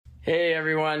Hey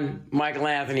everyone, Michael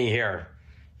Anthony here.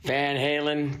 Van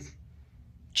Halen,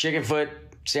 Chickenfoot,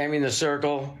 Sammy in the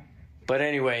Circle. But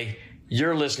anyway,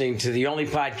 you're listening to the only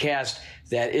podcast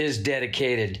that is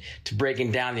dedicated to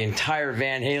breaking down the entire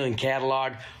Van Halen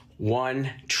catalog one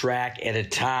track at a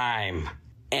time.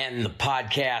 And the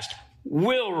podcast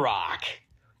will rock.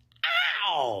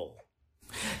 Ow!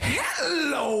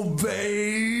 Hello,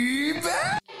 baby!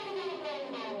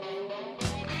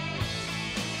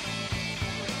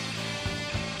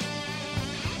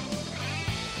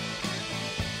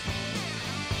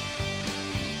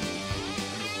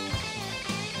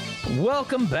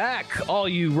 Welcome back, all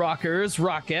you rockers,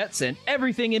 rockettes, and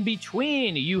everything in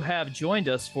between. You have joined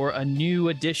us for a new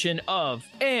edition of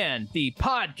And the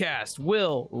Podcast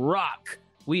Will Rock.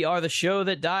 We are the show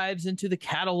that dives into the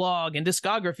catalog and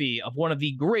discography of one of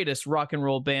the greatest rock and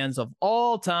roll bands of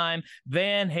all time,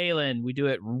 Van Halen. We do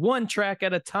it one track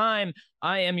at a time.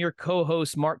 I am your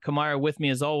co-host, Mark Kamara. With me,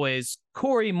 as always,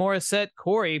 Corey Morissette.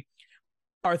 Corey,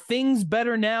 are things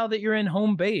better now that you're in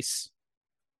home base?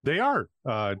 They are,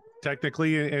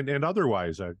 technically and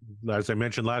otherwise. As I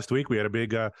mentioned last week, we had a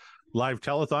big live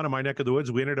telethon in my neck of the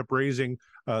woods. We ended up raising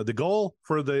the goal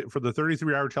for the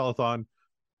 33-hour telethon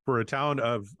for a town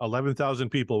of 11,000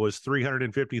 people was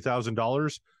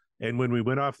 $350,000. And when we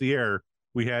went off the air,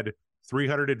 we had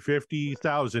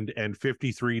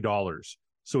 $350,053.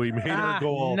 So we made our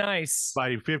goal nice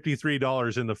by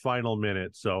 $53 in the final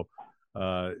minute. So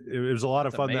it was a lot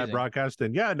of fun, that broadcast.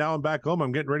 And yeah, now I'm back home.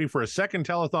 I'm getting ready for a second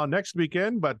telethon next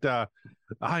weekend, but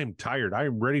I'm tired.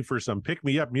 I'm ready for some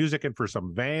pick-me-up music and for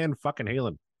some Van fucking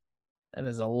Halen. That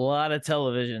is a lot of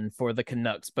television for the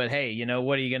Canucks, but hey, you know,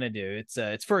 what are you going to do?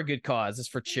 It's for a good cause. It's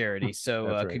for charity. So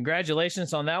right.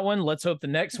 Congratulations on that one. Let's hope the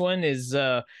next one is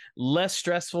less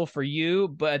stressful for you,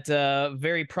 but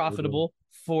very profitable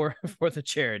for the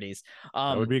charities.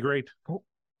 That would be great.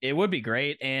 It would be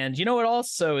great. And you know what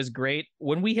also is great?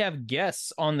 When we have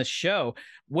guests on the show,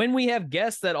 when we have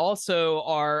guests that also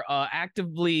are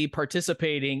actively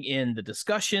participating in the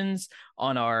discussions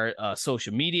on our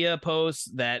social media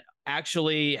posts, that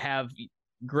actually have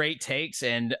great takes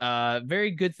and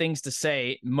very good things to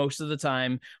say most of the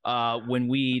time when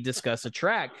we discuss a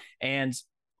track. And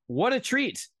what a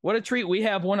treat. What a treat. We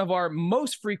have one of our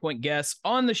most frequent guests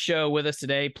on the show with us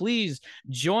today. Please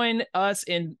join us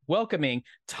in welcoming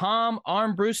Tom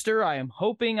Armbruster. I am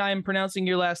hoping I am pronouncing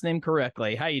your last name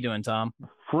correctly. How you doing, Tom?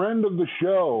 Friend of the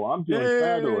show. I'm doing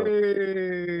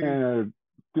fabulous. And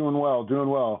doing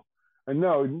well. And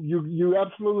no, you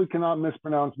absolutely cannot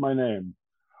mispronounce my name.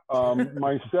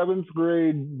 My seventh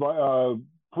grade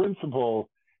principal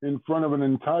in front of an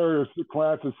entire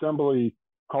class assembly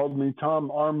called me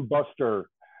Tom Armbuster.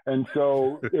 And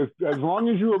so as long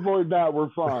as you avoid that, we're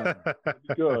fine.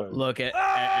 Good. Look,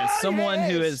 as someone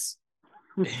who is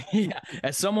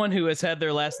as someone who has had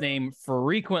their last name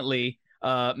frequently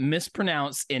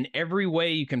mispronounced in every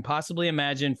way you can possibly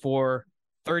imagine for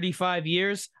 35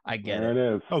 years, I get it.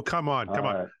 It is. Oh, come on.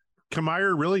 Right.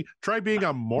 Kamire, really? Try being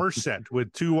a Morissette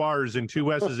with 2 R's and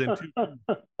 2 S's and 2.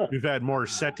 We've had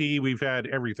Morissetti. We've had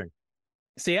everything.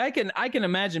 See, I can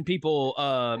imagine people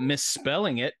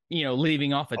misspelling it, you know,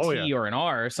 leaving off a T or an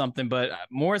R or something. But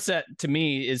Morissette to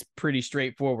me is pretty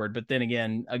straightforward. But then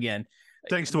again,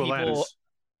 thanks to Alanis,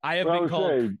 I have been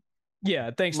called.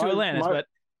 Thanks to Alanis. But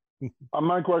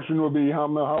my question would be, how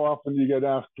often do you get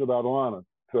asked about Alanis?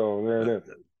 So there it is.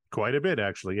 Quite a bit,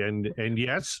 actually. And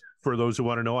yes, for those who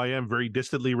want to know, I am very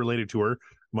distantly related to her.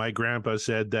 My grandpa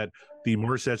said that the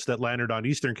Morissettes that landed on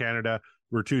Eastern Canada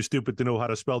were too stupid to know how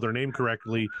to spell their name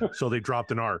correctly, so they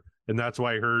dropped an R. And that's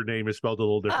why her name is spelled a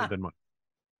little different than mine.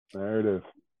 There it is.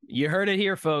 You heard it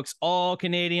here, folks. All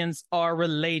Canadians are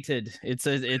related.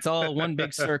 It's all one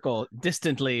big circle,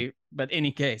 distantly, but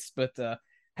any case. But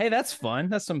hey, that's fun.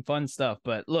 That's some fun stuff.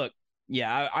 But look,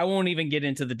 yeah, I won't even get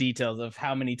into the details of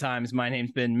how many times my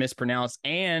name's been mispronounced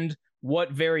and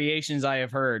what variations I have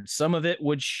heard. Some of it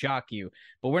would shock you,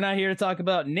 but we're not here to talk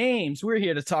about names. We're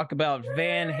here to talk about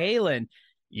Van Halen.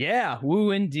 Yeah,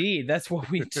 woo indeed. That's what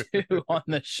we do on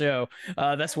the show.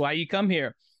 That's why you come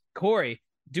here. Corey,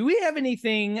 do we have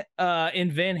anything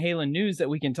in Van Halen news that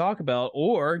we can talk about,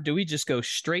 or do we just go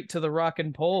straight to the rock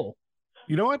and poll?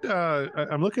 You know what?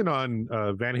 I'm looking on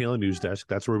Van Halen News Desk.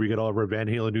 That's where we get all of our Van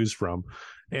Halen news from.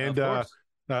 And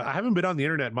I haven't been on the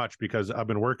internet much because I've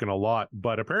been working a lot.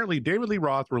 But apparently David Lee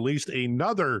Roth released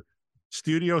another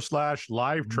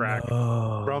studio/live track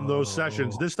from those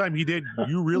sessions. This time he did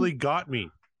You Really Got Me.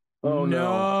 Oh,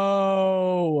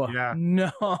 no. Yeah. No.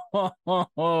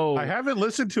 I haven't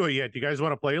listened to it yet. Do you guys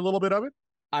want to play a little bit of it?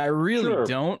 I really Sure.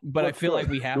 don't, but I Let's feel do like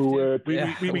we have do to. it.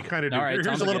 We kind of do. All right, Here's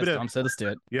Tom's a little guest. bit of Tom said let's do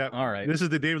it. yeah. All right. This is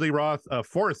the David Lee Roth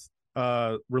fourth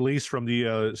release from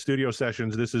the studio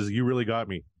sessions. This is "You Really Got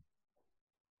Me."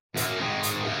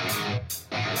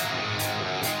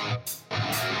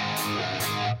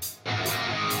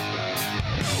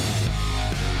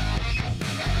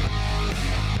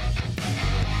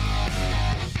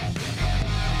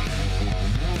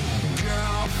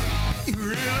 Girl, you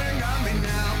really got me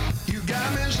now. You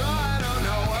got me so I don't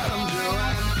know what I'm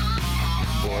doing.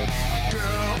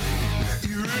 Girl,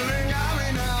 you really got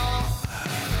me now.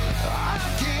 I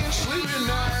can't sleep at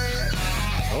night.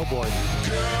 Oh boy.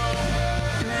 Girl,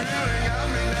 you really got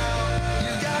me now.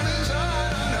 You got me so I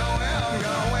don't know where I'm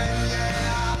going.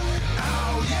 Yeah.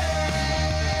 Oh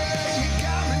yeah, you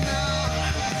got me now.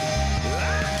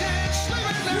 I can't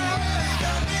sleep at night.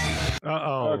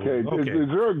 Okay. Is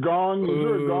there a gong? Is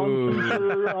there a gong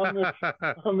feature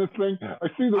on this thing? I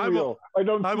see the wheel. I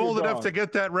don't. I'm see a old enough gong. to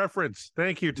get that reference.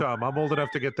 Thank you, Tom. I'm old enough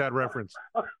to get that reference.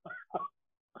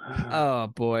 Oh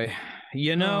boy,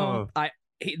 you know,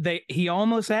 he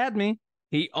almost had me.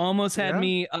 He almost had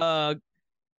me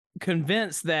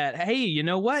convinced that, hey, you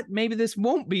know what? Maybe this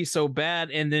won't be so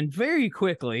bad. And then very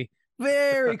quickly,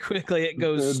 it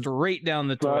goes straight down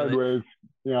the toilet. Sideways.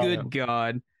 Yeah. Good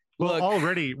God. Well, Look,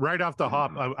 already right off the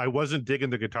hop, I wasn't digging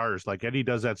the guitars. Like Eddie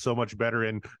does that so much better.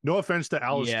 And no offense to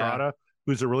Al Estrada,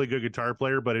 who's a really good guitar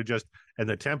player, but and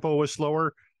the tempo was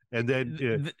slower. And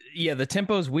then the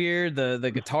tempo's weird.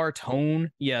 The guitar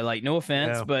tone, like no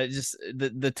offense, but just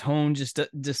the tone just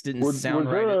didn't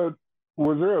sound right.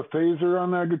 Was there a phaser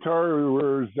on that guitar,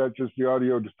 or is that just the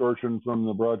audio distortion from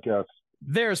the broadcast?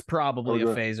 There's probably a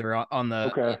phaser on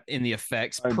the in the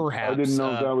effects. Perhaps I didn't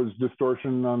know if that was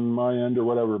distortion on my end or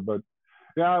whatever, but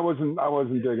yeah, I wasn't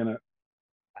digging it.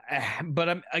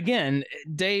 But again,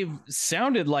 Dave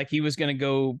sounded like he was going to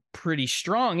go pretty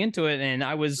strong into it, and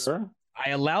I was. Sure.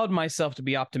 I allowed myself to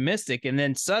be optimistic, and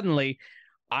then suddenly,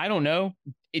 I don't know,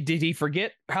 did he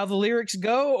forget how the lyrics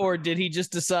go, or did he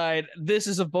just decide this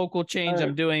is a vocal change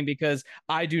I'm doing because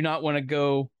I do not want to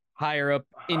go higher up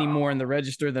any more in the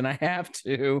register than I have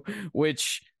to,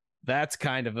 which that's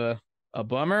kind of a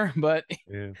bummer, but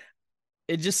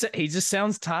he just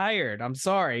sounds tired. I'm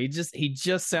sorry. He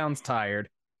just sounds tired.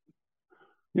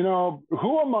 You know,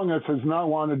 who among us has not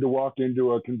wanted to walk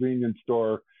into a convenience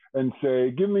store and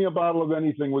say, give me a bottle of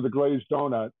anything with a glazed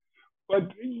donut?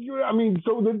 But I mean,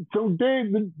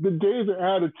 the Dave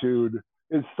attitude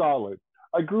is solid.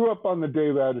 I grew up on the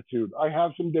Dave attitude. I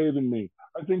have some Dave in me.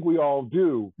 I think we all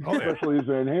do, especially as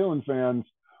Van Halen fans.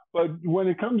 But when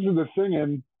it comes to the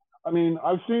singing, I mean,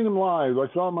 I've seen him live. I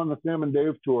saw him on the Sam and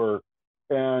Dave tour,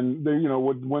 and they,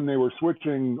 when they were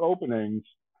switching openings.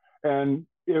 And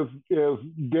if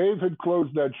Dave had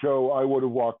closed that show, I would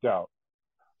have walked out,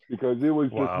 because it was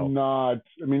just not.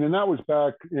 I mean, and that was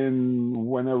back in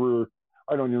whenever,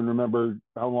 I don't even remember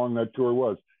how long that tour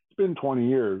was. It's been 20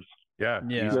 years. Yeah.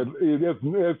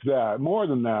 If that, more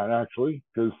than that, actually,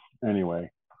 because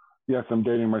anyway, yes, I'm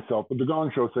dating myself, but the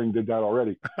Gong Show thing did that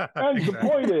already. And the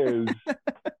point is,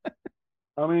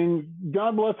 I mean,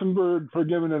 God bless him for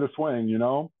giving it a swing,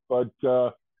 but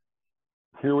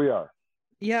here we are.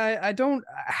 Yeah, I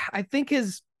think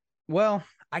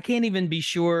I can't even be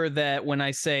sure that when I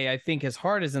say I think his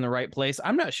heart is in the right place,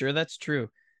 I'm not sure that's true.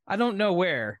 I don't know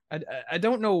where. I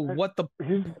don't know what the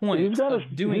point of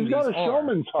doing these are. He's got a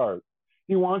showman's heart.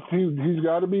 He's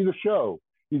got to be the show.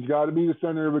 He's got to be the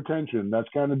center of attention. That's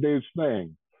kind of Dave's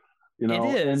thing, It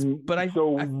is, but I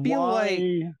feel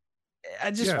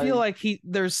like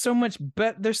there's so much,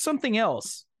 there's something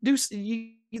else. There's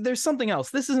something else.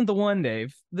 This isn't the one,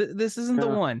 Dave. This isn't the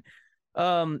one.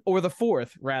 Or the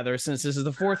fourth, rather, since this is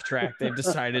the fourth track they've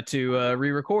decided to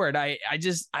re-record. I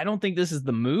don't think this is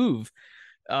the move.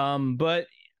 But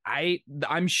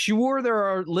I'm sure there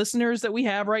are listeners that we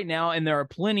have right now, and there are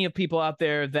plenty of people out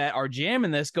there that are jamming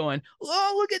this going,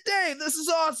 oh, look at Dave, this is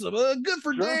awesome, good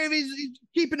for Dave, he's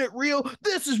keeping it real,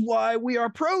 this is why we are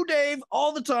pro Dave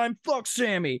all the time, fuck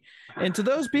Sammy. And to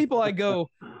those people I go,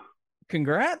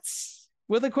 congrats,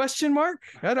 with a question mark.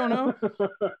 I don't know.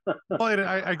 Well, and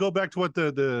I go back to what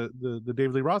the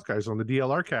David Lee Roth guys on the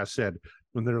DLR cast said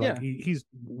when they're like, he's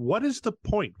what is the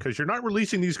point? Because you're not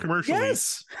releasing these commercially.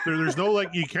 Yes. There's no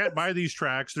you can't buy these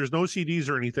tracks. There's no CDs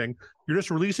or anything. You're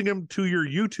just releasing them to your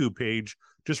YouTube page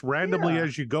just randomly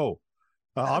as you go.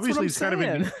 Obviously, it's kind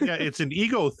of it's an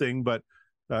ego thing, but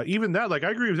even that, I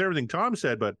agree with everything Tom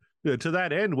said, but to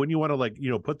that end, when you want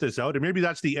to put this out, and maybe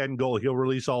that's the end goal, he'll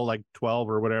release all 12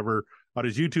 or whatever on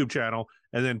his YouTube channel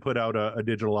and then put out a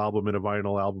digital album and a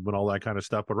vinyl album and all that kind of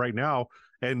stuff. But right now,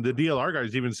 and the DLR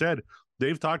guys even said,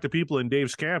 they've talked to people in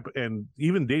Dave's camp, and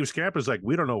even Dave's camp is like,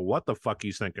 we don't know what the fuck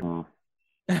he's thinking.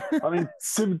 I mean,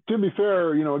 to be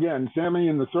fair, again, Sammy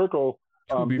and the Circle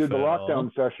did the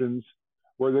lockdown sessions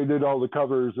where they did all the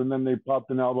covers, and then they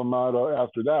popped an album out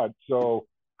after that. So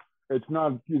it's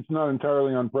not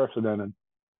entirely unprecedented.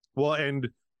 Well, and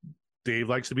Dave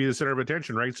likes to be the center of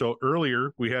attention, right? So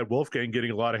earlier we had Wolfgang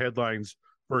getting a lot of headlines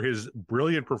for his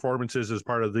brilliant performances as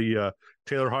part of the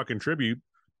Taylor Hawkins tribute,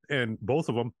 and both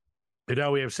of them. And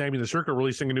now we have Sammy and the Circle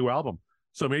releasing a new album.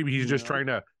 So maybe he's just trying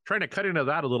to cut into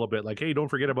that a little bit. Like, hey, don't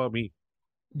forget about me.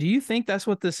 Do you think that's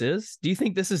what this is? Do you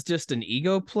think this is just an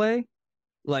ego play?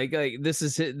 Like this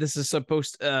is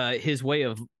supposed his way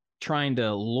of trying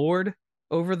to lord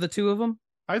over the two of them?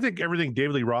 I think everything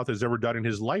David Lee Roth has ever done in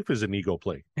his life is an ego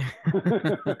play.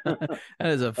 That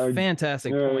is a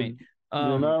fantastic point.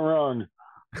 You're not wrong.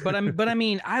 but I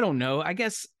mean, I don't know. I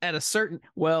guess at a certain,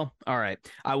 all right.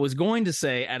 I was going to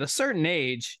say at a certain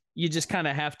age, you just kind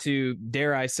of have to,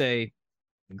 dare I say,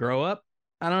 grow up.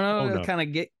 I don't know, kind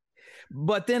of get.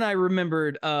 But then I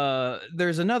remembered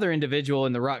there's another individual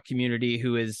in the rock community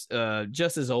who is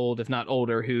just as old, if not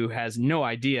older, who has no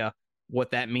idea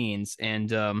what that means.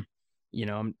 And I'll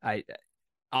go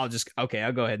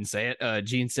ahead and say it.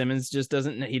 Gene Simmons just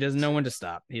doesn't know when to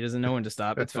stop. He doesn't know when to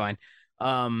stop. It's fine.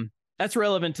 That's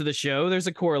relevant to the show. There's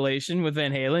a correlation with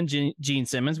Van Halen, Gene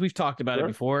Simmons. We've talked about it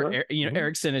before. Sure.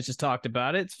 Eric Sinnich has talked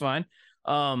about it. It's fine.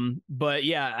 But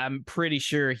yeah, I'm pretty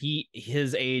sure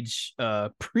his age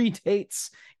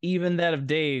predates even that of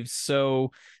Dave's.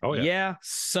 So yeah,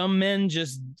 some men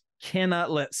just cannot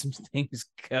let some things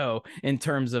go in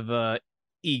terms of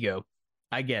ego.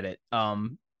 I get it.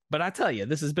 But I tell you,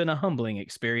 this has been a humbling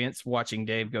experience watching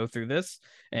Dave go through this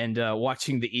and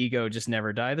watching the ego just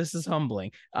never die. This is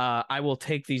humbling. I will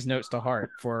take these notes to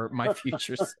heart for my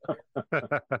future.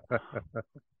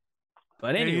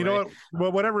 But anyway, and you know what?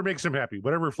 Well, whatever makes him happy,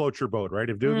 whatever floats your boat, right?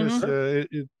 If doing this,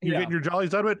 you're getting your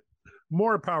jollies out of it,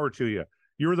 more power to you.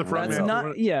 You're the front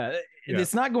man.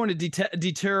 It's not going to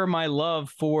deter my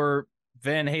love for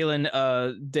Van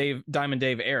Halen, Diamond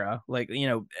Dave era. Like,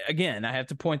 again, I have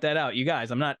to point that out. You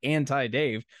guys, I'm not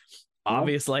anti-Dave.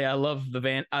 Obviously, I love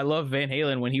Van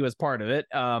Halen when he was part of it.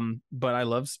 But I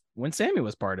love when Sammy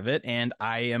was part of it, and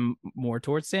I am more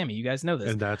towards Sammy. You guys know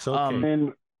this, and that's okay.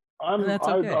 And I'm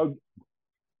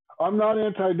not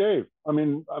anti-Dave. I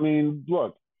mean,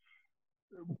 look,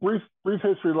 brief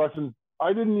history lesson.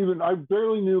 I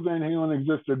barely knew Van Halen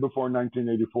existed before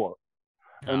 1984.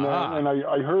 And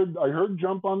I heard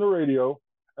Jump on the radio,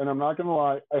 and I'm not going to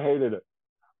lie, I hated it.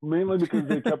 Mainly because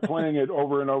they kept playing it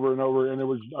over and over and over, and I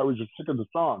was just sick of the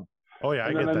song. Oh yeah,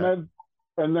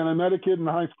 And then I met a kid in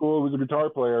high school who was a guitar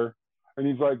player, and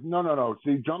he's like, no,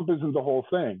 see, Jump isn't the whole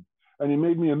thing. And he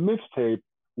made me a mixtape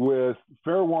with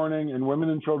Fair Warning and Women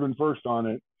and Children First on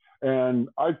it. And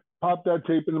I popped that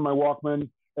tape into my Walkman,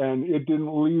 and it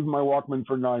didn't leave my Walkman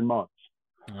for 9 months.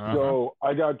 So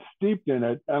I got steeped in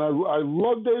it, and I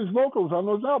love Dave's vocals on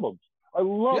those albums. I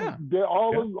love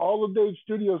all of Dave's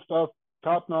studio stuff,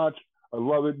 top notch. I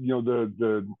love it.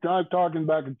 The guy talking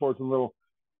back and forth a little.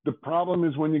 The problem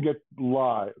is when you get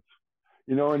live,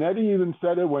 and Eddie even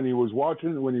said it when he would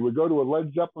go to a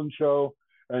Led Zeppelin show,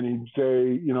 and he'd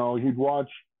say, he'd watch,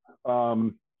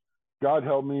 God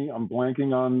help me, I'm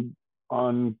blanking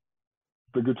on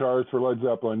the guitarist for Led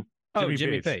Zeppelin.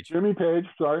 Jimmy Page. Jimmy Page,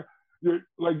 sorry. You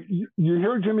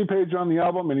hear Jimmy Page on the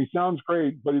album and he sounds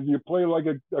great, but if you play like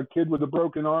a kid with a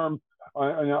broken arm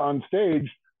on stage,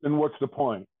 then what's the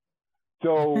point?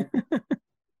 So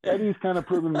Eddie's kind of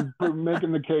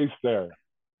making the case there,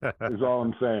 is all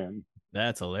I'm saying.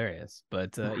 That's hilarious.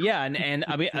 But and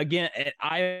I mean, again,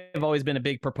 I've always been a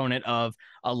big proponent of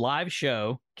a live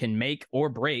show can make or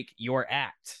break your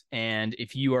act. And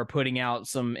if you are putting out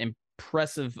some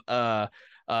impressive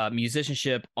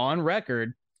musicianship on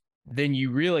record, then you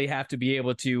really have to be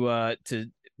able to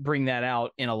bring that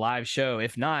out in a live show.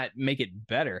 If not, make it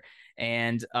better.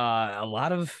 And a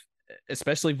lot of,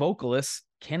 especially vocalists,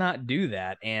 cannot do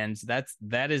that. And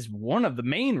that is one of the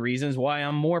main reasons why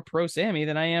I'm more pro Sammy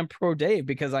than I am pro Dave,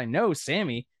 because I know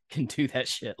Sammy can do that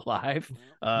shit live.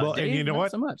 Well, Dave, and you know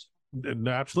what? So much.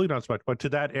 Absolutely not so much. But to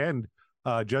that end,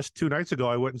 just 2 nights ago,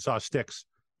 I went and saw Styx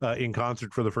in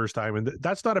concert for the first time, and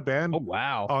that's not a band. Oh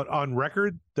wow! On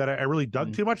record that I really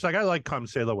dug too much. Like I like Come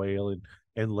Sail the Whale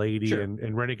and Lady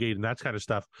and Renegade and that kind of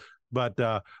stuff. But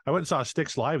I went and saw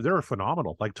Styx live. They were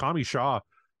phenomenal. Like Tommy Shaw,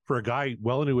 for a guy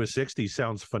well into his 60s,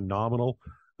 sounds phenomenal.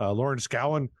 Lawrence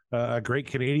Gowan, a great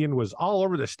Canadian, was all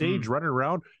over the stage running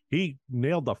around. He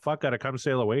nailed the fuck out of Come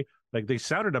Sail Away. Like they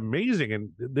sounded amazing, and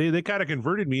they kind of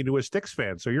converted me into a Styx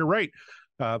fan. So you're right.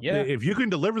 If you can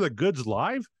deliver the goods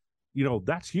live,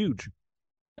 that's huge.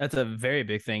 That's a very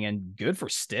big thing, and good for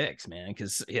Styx, man.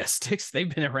 Because Styx, they've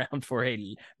been around for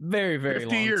a very, very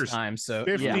 50 long years. time. So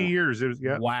 50 years.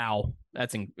 Wow,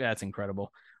 that's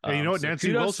incredible. And you know what? So Nancy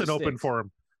kudos Wilson to opened Styx. for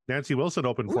him. Nancy Wilson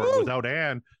opened for him without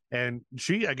Ann, and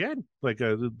she again, like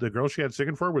the girl she had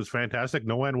singing for was fantastic.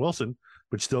 No Ann Wilson,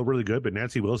 but still really good. But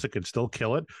Nancy Wilson can still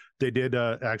kill it. They did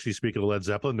actually, speaking of Led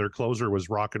Zeppelin, their closer was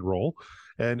Rock and Roll,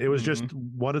 and it was just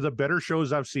one of the better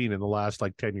shows I've seen in the last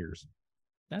like 10 years.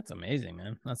 That's amazing,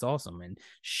 man. That's awesome. And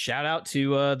shout out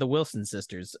to the Wilson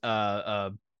sisters.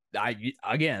 I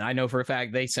know for a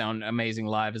fact they sound amazing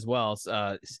live as well,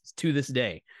 to this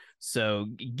day. So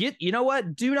you know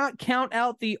what? Do not count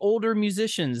out the older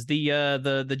musicians, the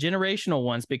generational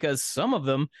ones, because some of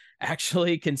them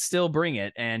actually can still bring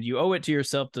it, and you owe it to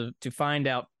yourself to find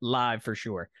out live for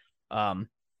sure. So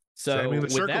the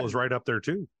Circle is right up there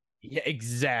too. Yeah,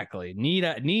 exactly.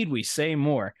 Need we say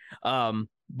more?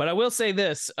 But I will say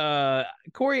this,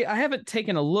 Corey, I haven't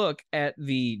taken a look at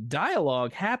the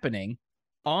dialogue happening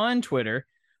on Twitter,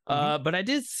 but I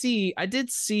did see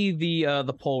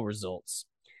the poll results,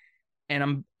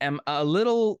 and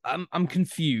I'm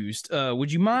confused.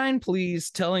 Would you mind please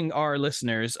telling our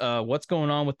listeners what's going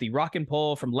on with the Rockin'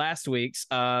 Poll from last week's?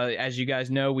 As you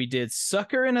guys know, we did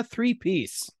Sucker in a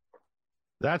 3-piece.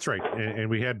 That's right, and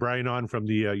we had Brian on from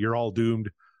the You're All Doomed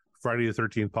Friday the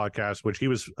 13th podcast, which he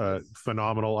was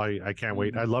phenomenal. I can't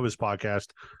wait. I love his podcast.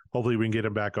 Hopefully we can get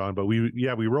him back on. But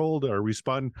we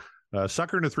spun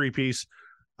Sucker in a 3-piece.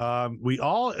 We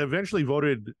all eventually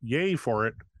voted yay for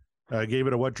it. Gave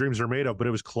it a What Dreams Are Made Of, but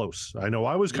it was close. I know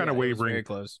I was kind of wavering. Very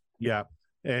close. Yeah.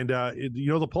 And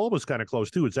the poll was kind of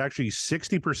close too. It's actually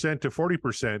 60% to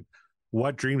 40%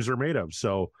 What Dreams Are Made Of.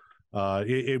 So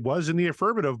it was in the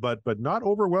affirmative, but not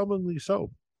overwhelmingly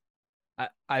so.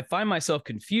 I find myself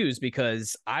confused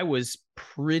because I was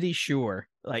pretty sure,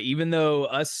 like, even though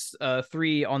us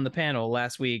three on the panel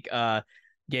last week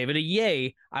gave it a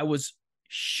yay, I was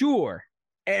sure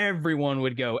everyone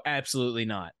would go absolutely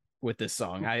not with this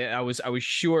song. I was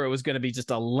sure it was going to be just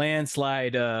a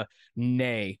landslide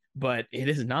nay, but it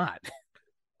is not.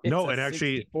 No, and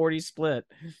actually 40 split.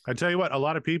 I tell you what, a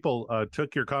lot of people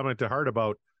took your comment to heart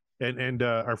about, and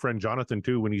our friend Jonathan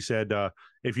too, when he said,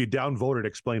 if you downvoted,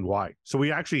 explain why. So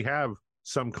we actually have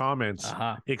some comments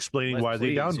explaining why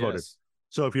they downvoted. Yes.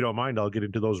 So if you don't mind, I'll get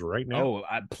into those right now. Oh,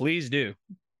 please do.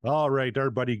 All right. Our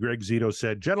buddy Greg Zito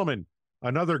said, gentlemen,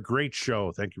 another great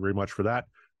show. Thank you very much for that.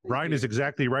 Brian is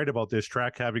exactly right about this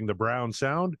track having the brown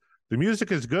sound. The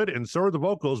music is good, and so are the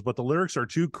vocals, but the lyrics are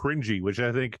too cringy, which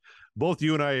I think both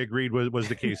you and I agreed was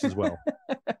the case as well.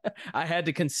 I had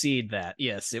to concede that.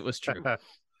 Yes, it was true.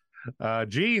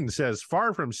 Gene says,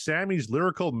 far from Sammy's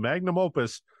lyrical magnum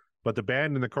opus, but the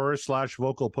band in the chorus /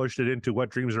 vocal pushed it into What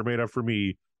Dreams Are Made Of for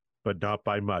me, but not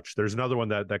by much. There's another one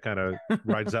that kind of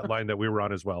rides that line that we were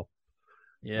on as well.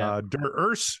 Yeah. Der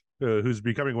Urs, who's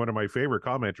becoming one of my favorite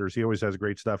commenters, he always has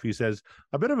great stuff. He says,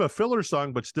 a bit of a filler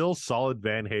song, but still solid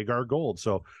Van Hagar gold.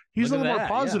 So he's a little more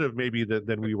positive maybe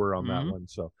than we were on that one.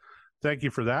 So thank you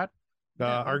for that.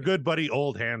 Our good buddy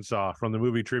Old Handsaw from the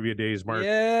movie Trivia Days, Mark.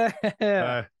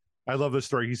 Yeah. I love this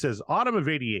story. He says, autumn of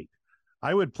 88.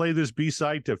 I would play this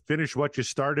B-side to finish what you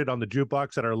started on the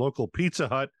jukebox at our local Pizza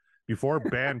Hut before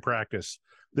band practice.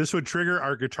 This would trigger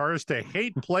our guitarist to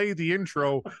hate play the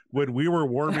intro when we were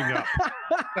warming up.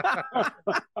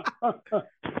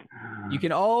 You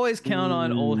can always count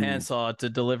on Old Handsaw to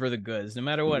deliver the goods, no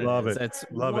matter what love it is. It. That's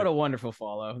love what it. a wonderful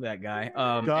follow, that guy.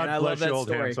 God and I bless love that you, Old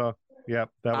story. Handsaw. Yep,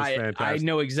 that was fantastic. I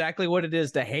know exactly what it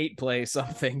is to hate play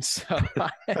something. So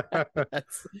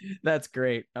that's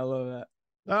great. I love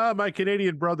that. My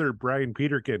Canadian brother, Brian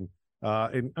Peterkin.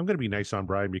 And I'm going to be nice on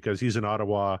Brian because he's an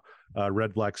Ottawa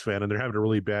Red Blacks fan, and they're having a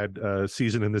really bad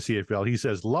season in the CFL. He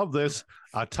says, love this.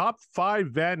 A top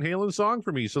 5 Van Halen song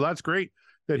for me. So that's great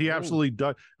that he absolutely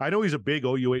does. I know he's a big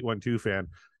OU812 fan.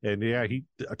 And yeah,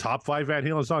 a top 5 Van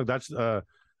Halen song. That's a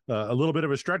little bit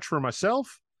of a stretch for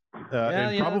myself.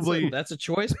 Probably that's a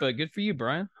choice, but good for you,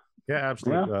 Brian. Yeah,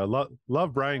 absolutely. Yeah.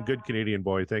 Love Brian. Good Canadian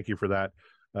boy. Thank you for that.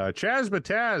 Chaz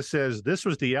Mataz says, this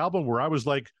was the album where I was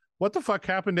like, what the fuck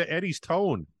happened to Eddie's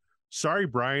tone? Sorry,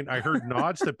 Brian. I heard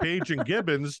nods to Page and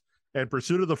Gibbons and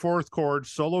Pursuit of the Fourth Chord,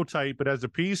 solo type, but as a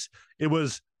piece, it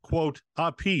was, quote,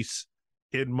 a piece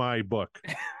in my book.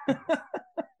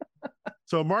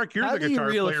 So, Mark, you're the guitar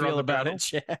player on the panel.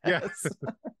 Chaz? Yeah.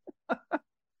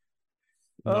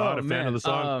 Not a fan of the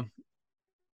song.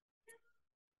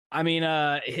 I mean,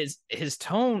 his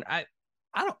tone. I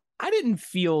didn't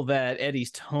feel that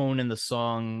Eddie's tone in the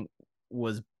song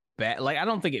was bad. Like, I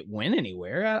don't think it went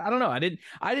anywhere. I don't know. I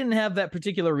didn't have that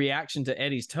particular reaction to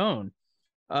Eddie's tone.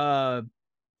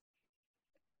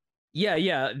 Yeah.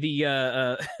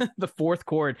 The fourth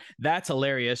chord, that's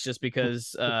hilarious just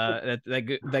because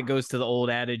that goes to the old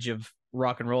adage of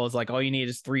rock and roll is like all you need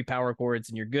is 3 power chords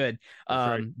and you're good.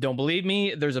 Right. Don't believe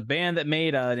me? There's a band that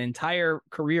made an entire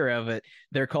career of it.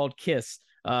 They're called Kiss.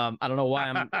 I don't know why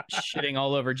I'm shitting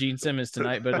all over Gene Simmons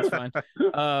tonight, but it's fine.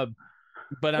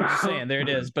 But I'm just saying, there it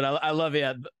is. But I love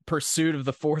it. Pursuit of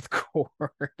the fourth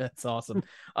chord. That's awesome.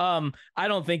 I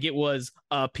don't think it was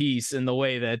a piece in the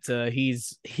way that he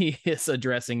is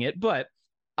addressing it, but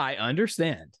I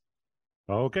understand.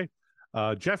 Okay.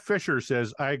 Jeff Fisher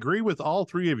says, I agree with all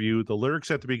 3 of you. The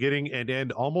lyrics at the beginning and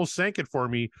end almost sank it for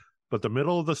me, but the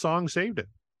middle of the song saved it.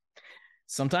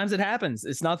 Sometimes it happens.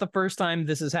 It's not the first time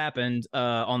this has happened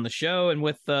on the show and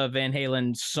with Van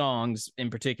Halen songs in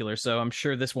particular. So I'm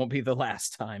sure this won't be the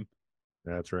last time.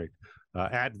 That's right.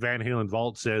 At Van Halen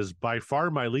Vault says, by far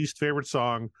my least favorite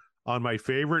song on my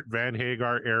favorite Van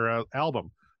Hagar era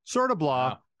album. Sort of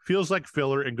blah, feels like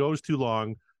filler and goes too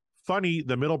long. Funny,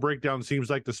 the middle breakdown seems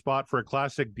like the spot for a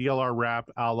classic DLR rap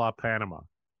a la Panama.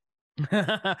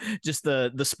 Just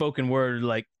the spoken word,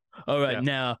 like, all right,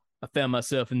 now I found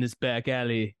myself in this back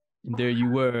alley, and there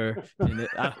you were. And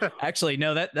actually,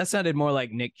 no, that sounded more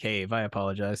like Nick Cave. I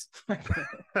apologize.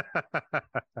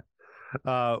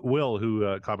 Will,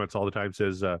 who comments all the time,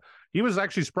 says he was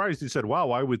actually surprised. He said, wow,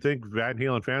 I would think Van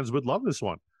Halen fans would love this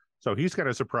one. So he's kind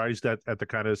of surprised at the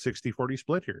kind of 60-40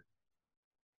 split here.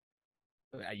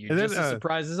 You're just as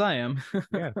surprised as I am.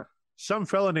 Yeah. Some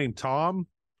fella named Tom.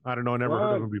 I don't know. I never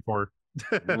heard of him before.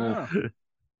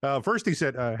 First, he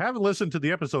said, haven't listened to the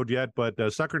episode yet, but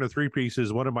Sucker in a Three-Piece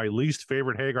is one of my least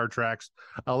favorite Hagar tracks.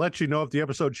 I'll let you know if the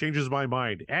episode changes my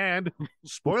mind. And,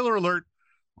 spoiler alert,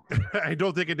 I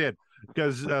don't think it did.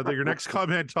 Because your next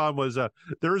comment, Tom, was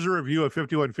there is a review of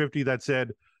 5150 that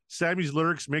said, Sammy's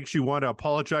lyrics makes you want to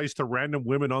apologize to random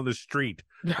women on the street.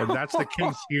 And that's the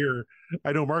case here.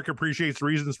 I know Mark appreciates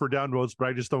reasons for downvotes, but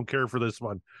I just don't care for this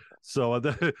one. So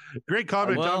great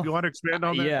comment, Tom. Do you want to expand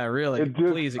on that? Yeah, really.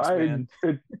 Please expand.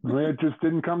 It just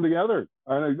didn't come together.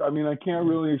 I mean, I can't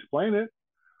really explain it.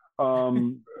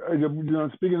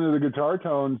 Speaking of the guitar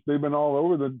tones, they've been all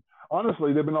over the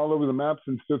map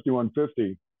since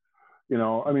 5150.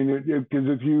 I mean, because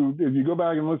if you go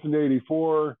back and listen to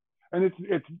 84, and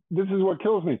this is what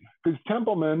kills me, because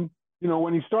Templeman,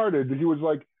 when he started, he was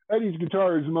like, Eddie's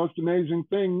guitar is the most amazing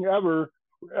thing ever.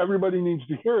 Everybody needs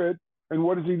to hear it. And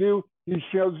what does he do? He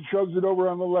shoves it over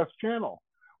on the left channel.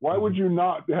 Why would you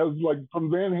not have, like,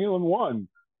 from Van Halen 1,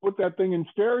 put that thing in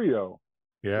stereo?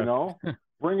 Yeah.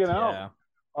 Bring it out.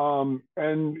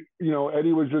 And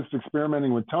Eddie was just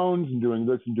experimenting with tones and doing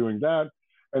this and doing that.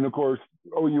 And of course,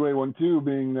 OUA12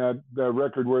 being that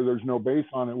record where there's no bass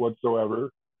on it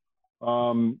whatsoever. I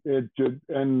don't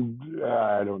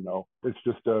know. It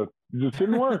just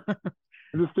didn't work.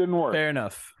 It just didn't work. Fair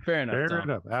enough.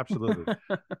 Absolutely.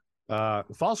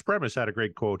 False Premise had a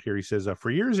great quote here. He says, for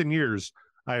years and years,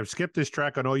 I have skipped this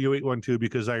track on OU812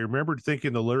 because I remembered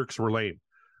thinking the lyrics were lame.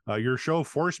 Your show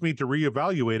forced me to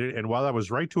reevaluate it, and while I was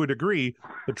right to a degree,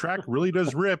 the track really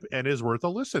does rip and is worth a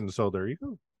listen. So there you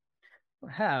go.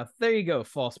 There you go,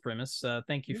 False Premise.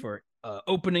 Thank you for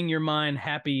opening your mind.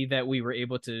 Happy that we were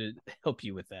able to help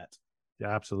you with that. Yeah,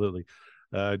 absolutely.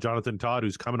 Jonathan Todd,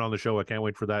 who's coming on the show, I can't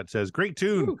wait for that, says, great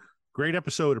tune. Woo. Great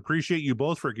episode. Appreciate you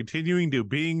both for continuing to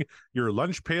being your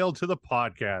lunch pail to the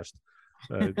podcast.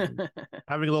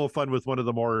 Having a little fun with one of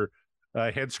the more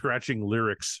head-scratching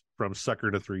lyrics from Sucker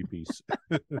in a Three-Piece.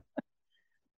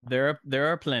 There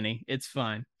are plenty. It's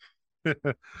fine.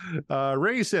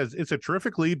 Ray says, it's a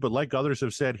terrific lead, but like others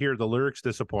have said here, the lyrics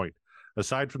disappoint.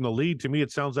 Aside from the lead, to me,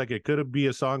 it sounds like it could be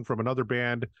a song from another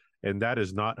band, and that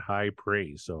is not high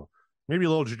praise. So maybe a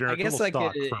little generic, a little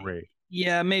stock for Ray.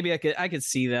 Yeah, maybe I could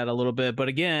see that a little bit, but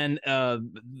again,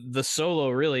 the solo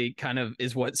really kind of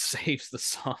is what saves the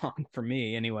song for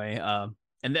me, anyway.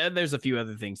 And there's a few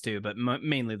other things too, but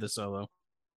mainly the solo.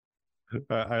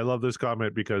 I love this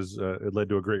comment because it led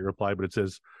to a great reply, but it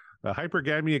says,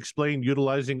 Hypergamy explained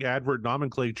utilizing advert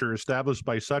nomenclature established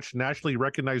by such nationally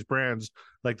recognized brands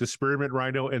like the Spearmint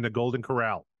Rhino and the Golden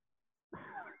Corral.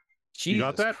 Jesus, you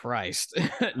got that? Christ.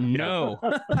 No.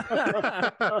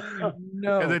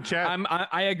 No. And then Chad,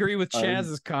 I agree with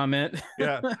Chaz's comment.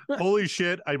 Yeah. Holy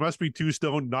shit, I must be too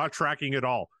stoned, not tracking at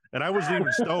all. And I wasn't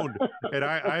even stoned. And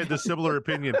I had the similar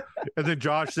opinion. And then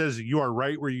Josh says, you are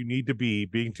right where you need to be.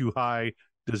 Being too high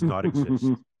does not exist.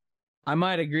 I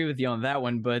might agree with you on that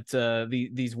one, but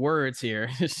these words here,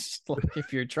 like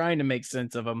if you're trying to make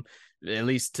sense of them, at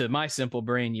least to my simple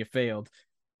brain, you failed.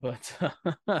 But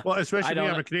well, especially me,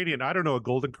 I'm a Canadian. I don't know what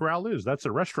Golden Corral is. That's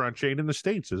a restaurant chain in the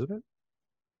States, isn't it?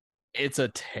 It's a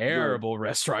terrible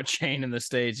restaurant chain in the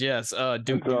States. Yes. Do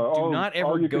It's, not ever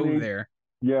all you go can eat. there.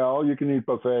 Yeah, all you can eat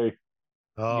buffet.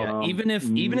 Oh, Yeah, even if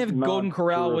not Golden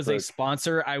Corral was a terrific.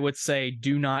 sponsor, I would say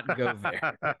do not go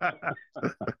there.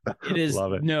 It is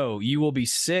Love it. no, you will be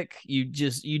sick.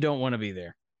 You don't want to be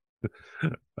there.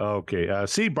 Okay.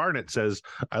 C. Barnett says,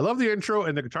 I love the intro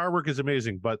and the guitar work is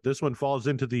amazing, but this one falls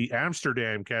into the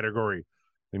Amsterdam category.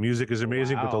 The music is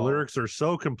amazing, but the Wow. lyrics are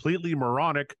so completely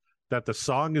moronic that the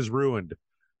song is ruined.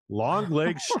 Long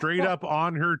legs straight up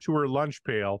on her to her lunch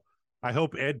pail. I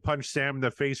hope Ed punched Sam in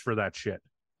the face for that shit.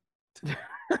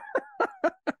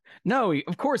 No,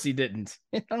 of course he didn't.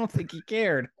 I don't think he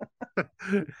cared.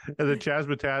 And then Chaz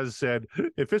Mataz said,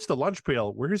 if it's the lunch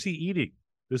pail, where is he eating?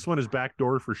 This one is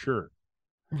backdoor for sure.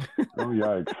 Oh,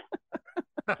 yikes.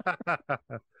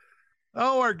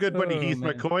 Oh, our good buddy Oh, Heath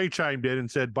man. McCoy chimed in and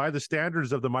said, by the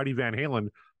standards of the Mighty Van Halen,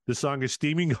 the song is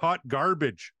steaming hot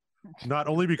garbage. Not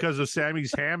only because of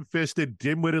Sammy's ham-fisted,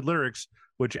 dim-witted lyrics,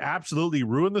 which absolutely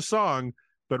ruin the song,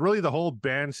 but really the whole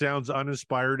band sounds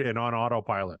uninspired and on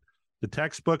autopilot. The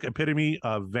textbook epitome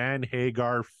of Van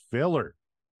Hagar filler.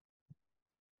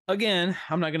 Again,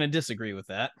 I'm not going to disagree with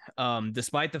that.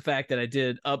 Despite the fact that I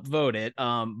did upvote it.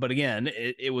 But again,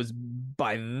 it was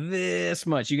by this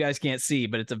much. You guys can't see,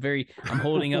 but I'm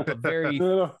holding up a very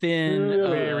thin,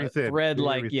 Very thin. thread,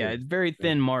 Very yeah, thin. it's very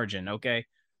thin margin. Okay.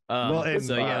 Well, and,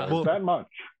 so yeah, well, that much.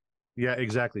 Yeah,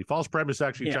 exactly. False Premise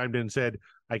actually Yeah. chimed in and said,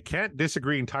 I can't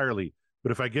disagree entirely,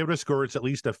 but if I give it a score, it's at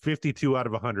least a 52 out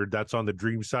of 100. That's on the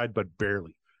dream side, but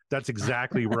barely. That's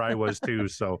exactly where I was too.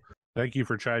 So thank you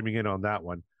for chiming in on that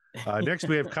one. Next,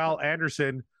 we have Kyle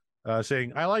Anderson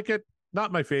saying, I like it.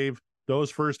 Not my fave. Those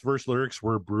first verse lyrics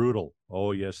were brutal.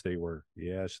 Oh, yes, they were.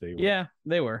 Yes, they were. yeah,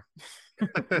 they were.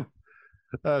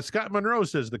 Scott Monroe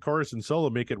says the chorus and solo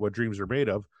make it what dreams are made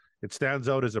of. It stands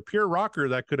out as a pure rocker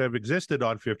that could have existed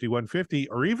on 5150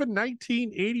 or even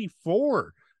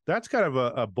 1984. That's kind of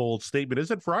a bold statement,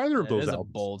 isn't it, for either of It those is a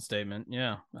albums? bold statement.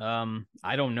 Yeah.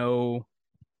 I don't know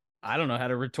how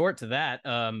to retort to that.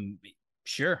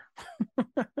 Sure.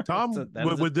 Tom, that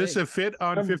is a would this take. have fit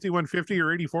on 5150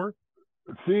 or 84?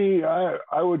 See,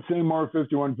 I would say more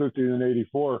 5150 than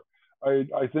 84.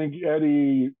 I think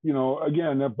Eddie,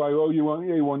 again, by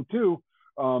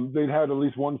OU1A12, they'd had at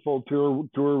least one full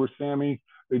tour with Sammy.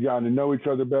 They'd gotten to know each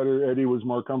other better. Eddie was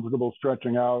more comfortable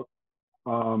stretching out.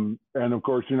 And of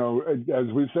course, as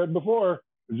we've said before,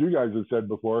 as you guys have said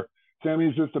before,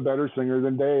 Sammy's just a better singer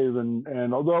than Dave.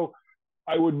 And although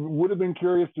I would have been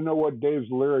curious to know what Dave's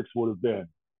lyrics would have been,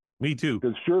 Me too.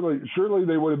 because surely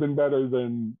they would have been better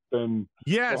than the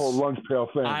Yes. whole lunch pail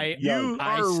thing. You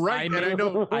are right. And I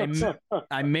know.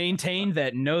 I maintain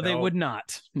that no, they No. would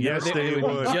not. Yes, they would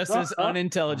would. be just as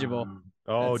unintelligible.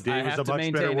 Oh, I Dave is have a to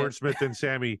much better maintain it. wordsmith than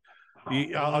Sammy.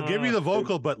 I'll give you the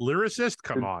vocal, but lyricist,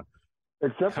 come on.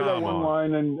 Except for that Come one on.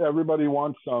 line, and everybody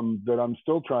wants some that I'm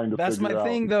still trying to That's figure my out.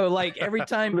 thing, though. Like every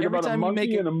time Like you about a make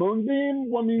monkey and a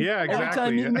moonbeam. I mean, Yeah, every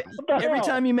time exactly. you every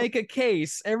time you make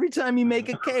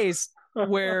a case,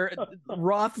 where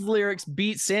Roth's lyrics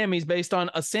beat Sammy's based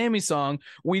on a Sammy song,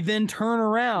 we then turn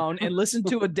around and listen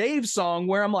to a Dave song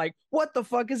where I'm like, what the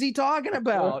fuck is he talking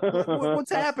about?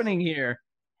 What's happening here?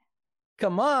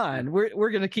 Come on,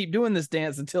 we're gonna keep doing this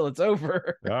dance until it's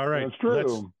over. All right. That's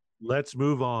true. Let's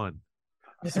move on.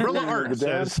 Thriller Art The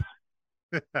dance.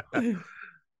 says,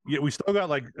 yeah, we still got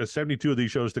like 72 of these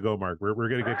shows to go, Mark. We're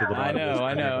going to get to the I bottom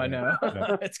of this. know.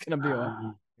 Yeah. It's gonna be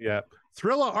one. Yeah.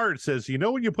 Thriller Art says,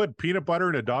 when you put peanut butter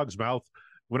in a dog's mouth,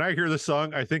 when I hear the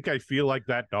song, I think I feel like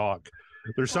that dog.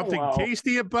 There's something wow.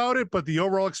 tasty about it, but the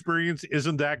overall experience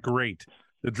isn't that great.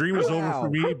 The dream is over for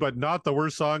me, but not the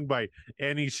worst song by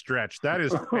any stretch. That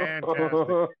is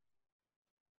fantastic.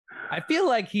 I feel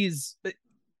like he's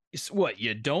what,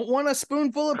 you don't want a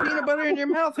spoonful of peanut butter in your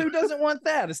mouth? Who doesn't want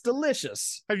that? It's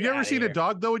delicious. Have you Get ever outta seen here. a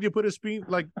dog though when you put a spoon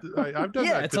like I've done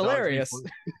Yeah, that? it's to dogs hilarious.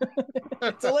 before.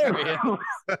 It's hilarious.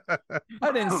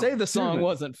 I didn't say the song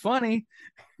wasn't funny.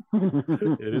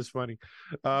 It is funny.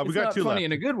 We It's got not two funny left.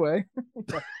 in a good way.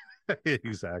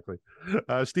 Exactly.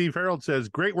 Steve Harold says,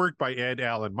 great work by Ed,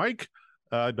 Alan, Mike.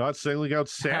 Not singling out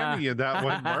Sammy in that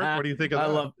one, Mark. What do you think of I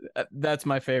that? love that's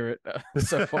my favorite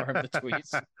so far of the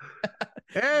tweets.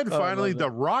 And Oh, I finally, love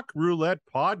the Rock Roulette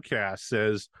podcast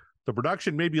says the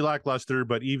production may be lackluster,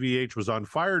 but EVH was on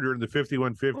fire during the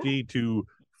 5150 to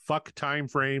fuck time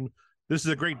frame. This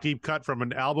is a great deep cut from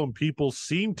an album people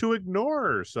seem to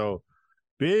ignore. So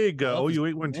big Love this-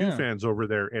 OU812 yeah. fans over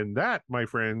there. And that, my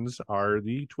friends, are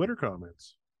the Twitter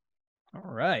comments.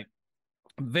 All right.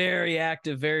 Very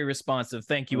active, very responsive.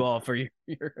 Thank you all for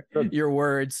your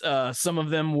words. Some of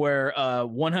them were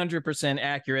 100%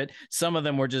 accurate. Some of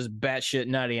them were just batshit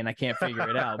nutty, and I can't figure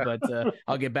it out. But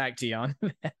I'll get back to you on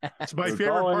that. It's my It's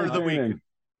favorite all part of the week. entertaining.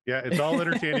 Yeah, it's all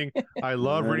entertaining. I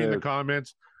love It reading the is.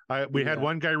 comments. We had Yeah.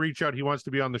 one guy reach out. He wants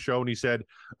to be on the show, and he said,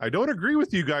 "I don't agree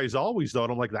with you guys always, though."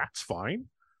 And I'm like, "That's fine.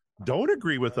 Don't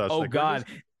agree with us." Oh Like, God,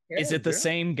 we're is it the just-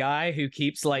 same guy who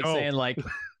keeps like No. saying like?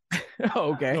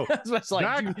 Okay, No. it's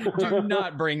like do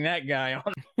not bring that guy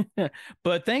on.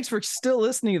 But thanks for still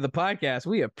listening to the podcast.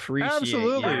 We appreciate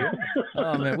Absolutely. you.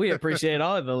 Oh man, we appreciate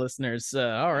all of the listeners.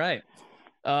 All right.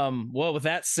 Well, with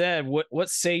that said, what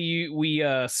say we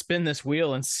spin this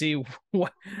wheel and see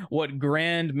what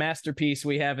grand masterpiece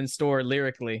we have in store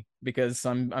lyrically, because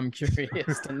I'm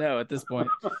curious to know at this point.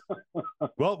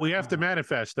 Well, we have to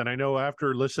manifest, and I know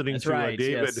after listening That's to right.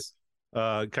 David,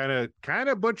 Yes. kind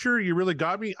of butcher, "You Really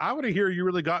Got Me." I want to hear "You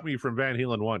Really Got Me" from Van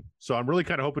Halen 1. So I'm really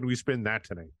kind of hoping we spin that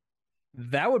tonight.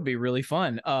 That would be really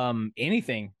fun.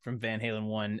 Anything from Van Halen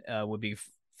 1 would be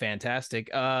fantastic.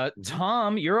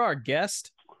 Tom, you're our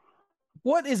guest.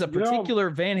 What is a You know- particular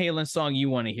Van Halen song you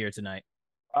want to hear tonight?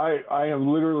 I have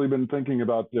literally been thinking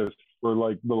about this for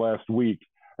like the last week.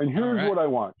 And here's right. what I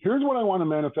want. Here's what I want to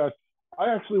manifest.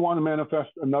 I actually want to manifest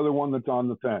another one that's on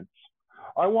the fence.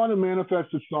 I want to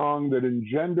manifest a song that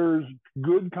engenders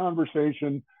good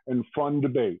conversation and fun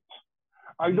debate.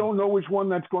 I don't know which one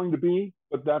that's going to be,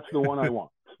 but that's the one I want.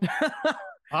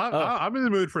 I'm in the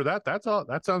mood for that. That's all.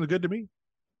 That sounds good to me.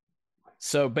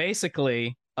 So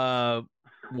basically,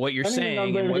 what you're Anything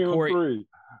on saying Van and what Halen Corey,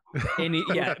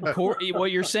 3.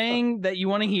 what you're saying that you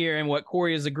want to hear and what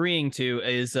Corey is agreeing to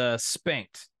is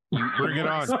spanked. Bring it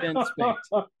on. Spanked.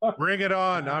 Bring it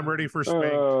on. I'm ready for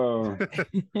Spank.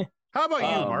 How about you,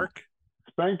 Um, Mark?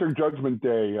 Spanked or Judgment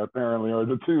Day, apparently, are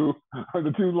the two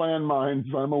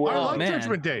landmines I'm aware I of. like man.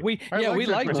 Judgment Day. We I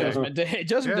like Judgment Day. Judgment Day.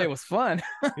 Judgment Yeah. Day was fun.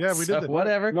 Yeah, we So, did.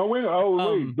 whatever. No, wait. Oh,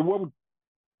 wait. Um,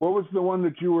 What was the one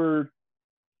that you were?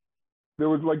 There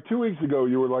was like 2 weeks ago.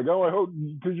 You were like, "Oh, I hope."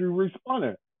 Did you respawn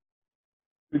it?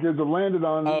 Because it landed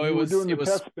on. Oh, it you were was- doing it the was-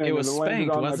 test spin. it was and landed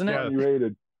Spanked, on that wasn't it? button You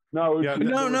hated. No, it was, Yeah. there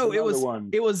No, no, it another was one.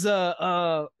 it was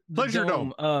the Pleasure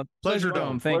Dome. Pleasure Pleasure Dome.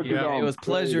 Dome. Thank you. Pleasure Yeah, it Dome. was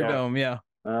Pleasure There you go. Dome. Yeah.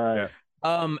 All right.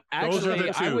 Those are Actually,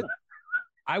 the two.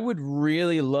 I would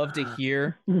really love to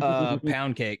hear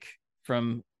Pound Cake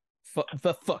from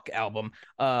the Fuck album.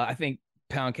 I think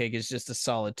Pound Cake is just a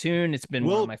solid tune. It's been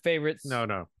one Well, of my favorites.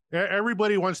 No.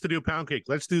 Everybody wants to do Pound Cake.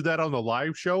 Let's do that on the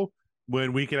live show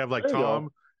when we can have like There you Tom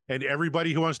go. and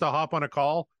everybody who wants to hop on a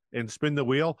call and spin the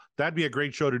wheel. That'd be a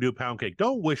great show to do Pound Cake.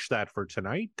 Don't wish that for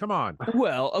tonight. Come on.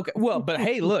 Well, okay. Well, but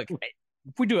hey, look,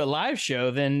 if we do a live show,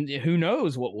 then who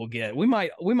knows what we'll get? We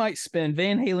might spin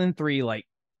Van Halen 3 like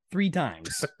 3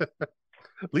 times.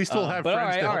 At least we'll have But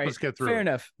friends to all help right, us get through. fair it.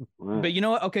 enough. But you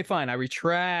know what? Okay, fine. I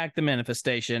retract the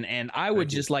manifestation, and I would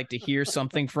Thank you. just like to hear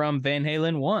something from Van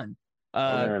Halen 1.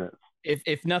 There it is.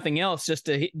 If nothing else, just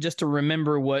to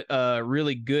remember what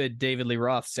really good David Lee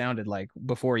Roth sounded like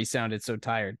before he sounded so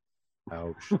tired.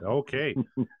 Ouch. Okay.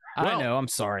 I Well- know, I'm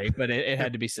sorry, but it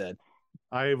had to be said.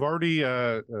 I've already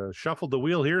shuffled the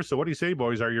wheel here. So what do you say,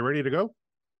 boys? Are you ready to go?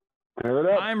 Tear it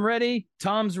up. I'm ready.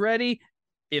 Tom's ready.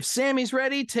 If Sammy's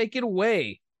ready, take it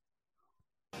away.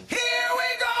 Here we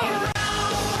go.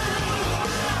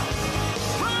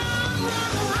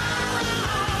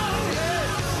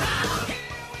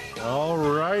 All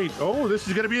right. Oh, this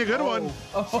is going to be a good one.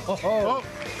 Oh,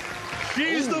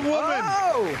 she's the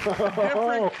woman.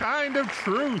 Different kind of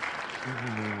truth.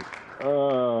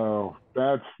 Oh,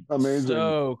 that's amazing.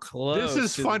 So close.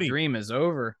 is to funny. The dream is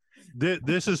over.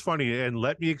 This is funny, and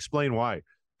let me explain why.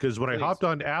 Because when I Please. hopped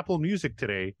on Apple Music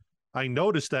today, I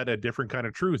noticed that A Different Kind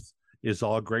of Truth is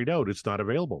all grayed out. It's not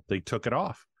available. They took it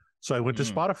off. So I went to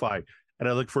Hmm. Spotify and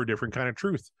I looked for A Different Kind of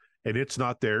Truth, and it's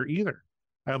not there either.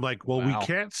 I'm like, well, Wow. we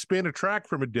can't spin a track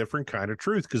from A Different Kind of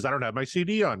Truth because I don't have my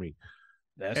CD on me.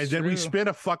 That's And then we true. spin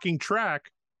a fucking track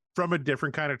from A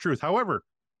Different Kind of Truth. However,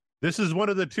 this is one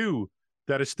of the two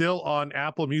that is still on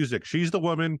Apple Music. She's the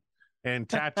Woman and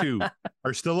Tattoo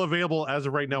are still available as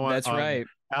of right now on, That's on right.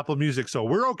 Apple Music. So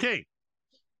we're okay.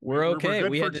 We're okay.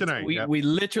 good we for had to, tonight. we, Yep. we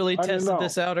literally I didn't tested know.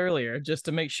 this out earlier just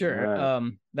to make sure.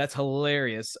 Right. That's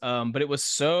hilarious. But it was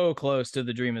so close to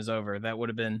The Dream Is Over. That would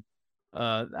have been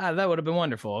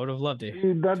wonderful. I would have loved to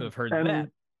That- have heard and, that.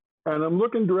 And I'm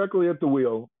looking directly at the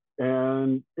wheel,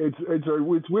 and it's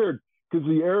weird because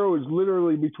the arrow is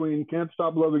literally between "Can't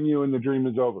Stop Loving You" and "The Dream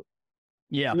Is Over."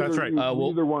 Yeah. That's right.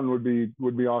 Either one would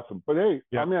be awesome. But hey,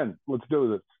 Yeah. I'm in. Let's do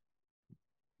this.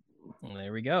 Well,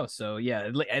 there we go. So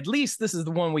yeah, at least this is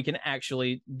the one we can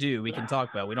actually do. We can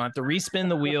talk about. We don't have to respin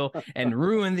the wheel and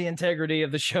ruin the integrity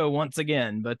of the show once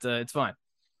again. But it's fine.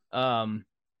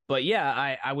 But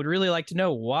yeah, I would really like to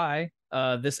know why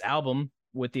this album,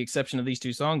 with the exception of these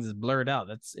two songs, is blurred out.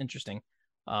 That's interesting.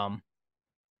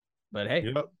 But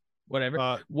hey, Yep.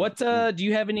 whatever. What do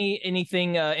you have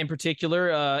anything in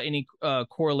particular? Any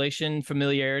correlation,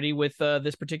 familiarity with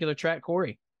this particular track,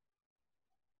 Corey?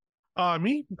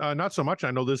 Me, not so much.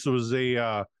 I know this was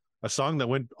a song that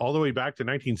went all the way back to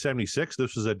 1976.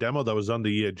 This was a demo that was on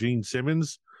the Gene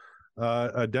Simmons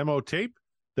a demo tape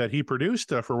that he produced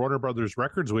for Warner Brothers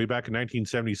Records way back in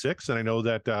 1976. And I know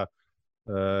that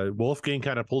Wolfgang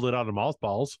kind of pulled it out of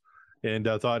mothballs and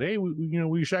thought, hey,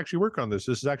 we should actually work on this.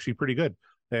 This is actually pretty good.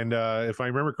 And if I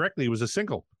remember correctly, it was a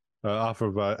single off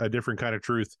of A Different Kind of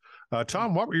Truth.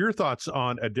 Tom, what were your thoughts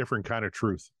on A Different Kind of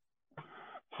Truth?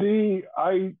 See,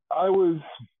 I was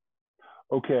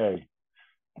okay.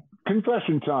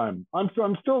 Confession time. I'm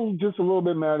still just a little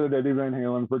bit mad at Eddie Van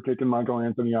Halen for kicking Michael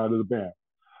Anthony out of the band.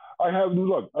 I have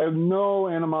no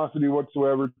animosity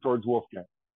whatsoever towards Wolfgang.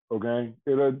 Okay,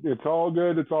 it's all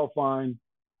good. It's all fine.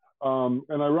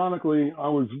 And ironically, I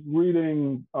was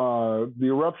reading the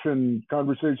Eruption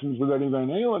Conversations with Eddie Van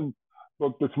Halen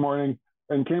book this morning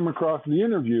and came across the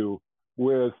interview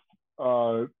with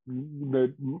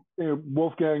that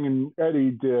Wolfgang and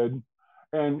Eddie did,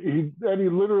 and Eddie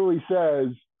literally says,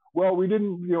 "Well, we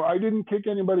didn't, I didn't kick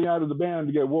anybody out of the band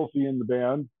to get Wolfie in the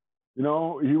band. He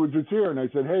was just here." And I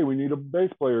said, "Hey, we need a bass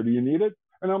player. Do you need it?"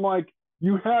 And I'm like,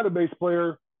 "You had a bass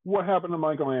player. What happened to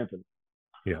Michael Anthony?"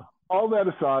 Yeah. All that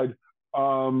aside,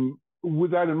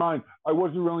 with that in mind, I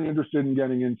wasn't really interested in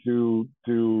getting into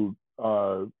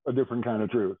A Different Kind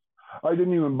of Truth. I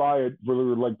didn't even buy it for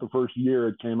like the first year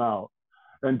it came out.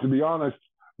 And to be honest,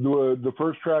 the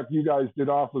first track you guys did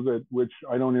off of it, which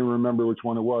I don't even remember which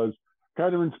one it was,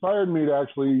 kind of inspired me to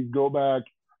actually go back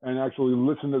and actually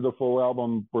listen to the full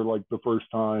album for like the first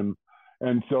time.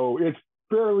 And so it's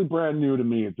fairly brand new to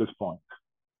me at this point.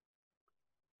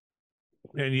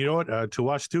 And you know what? To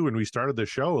us too, when we started the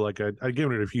show, like I'd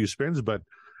given it a few spins,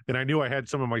 and I knew I had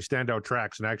some of my standout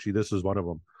tracks, and actually this is one of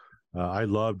them. I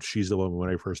loved "She's the Woman" when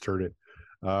I first heard it.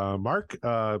 Mark,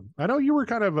 I know you were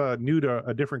kind of new to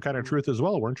A Different Kind of Truth as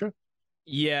well, weren't you?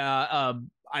 Yeah,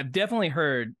 I've definitely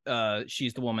heard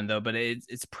 "She's the Woman" though, but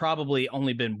it's probably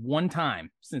only been one time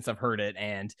since I've heard it,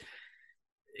 and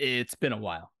it's been a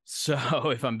while.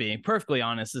 So if I'm being perfectly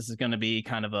honest, this is going to be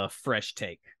kind of a fresh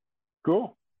take.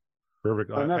 Cool.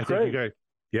 Perfect. And that's I think great. you guys,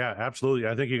 yeah, absolutely.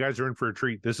 I think you guys are in for a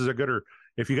treat. This is a gooder.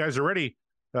 If you guys are ready,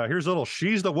 here's a little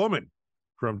 "She's the Woman"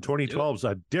 from 2012's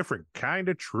A Different Kind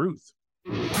of Truth.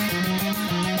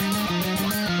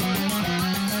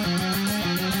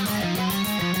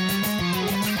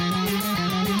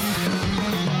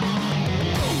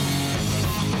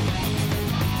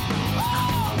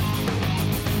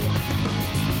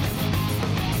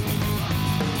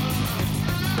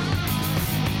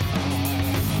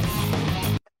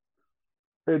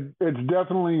 It's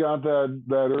definitely got that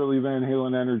early Van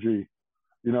Halen energy.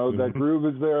 That groove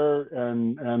is there,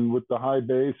 and with the high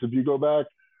bass, if you go back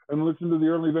and listen to the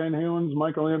early Van Halens,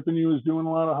 Michael Anthony was doing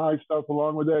a lot of high stuff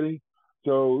along with Eddie.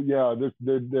 So yeah, this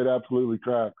absolutely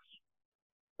tracks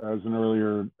as an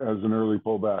early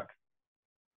pullback.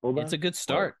 It's a good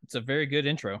start. It's a very good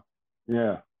intro.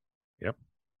 Yeah. Yep.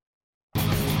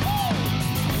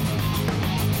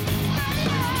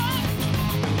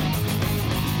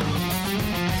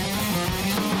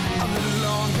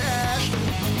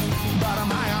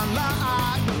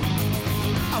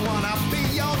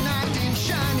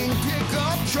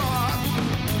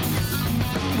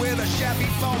 Chevy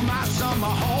for my summer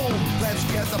home. Let's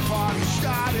get the party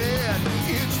started.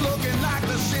 It's looking like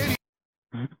the city.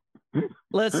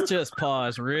 Let's just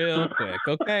pause real quick,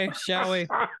 okay? Shall we?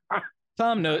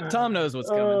 Tom knows what's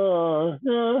coming.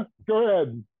 Yeah, go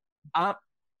ahead.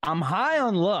 I'm high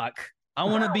on luck. I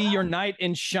want to be your knight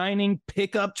in shining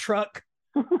pickup truck.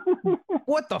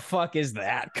 What the fuck is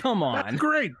that? Come on. That's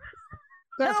great.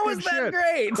 How is that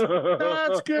great?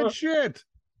 That's good shit.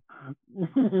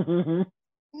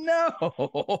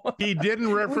 No. He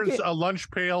didn't reference a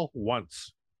lunch pail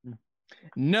once.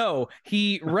 No,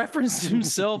 he referenced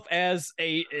himself as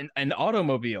an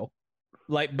automobile,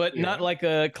 but not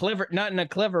in a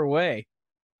clever way.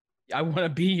 I want to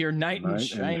be your knight in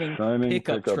shining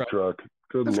pickup truck.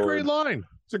 Good That's Lord. a great line.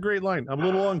 It's a great line. I'm a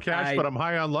little on cash, but I'm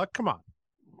high on luck. Come on.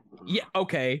 Yeah.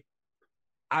 Okay.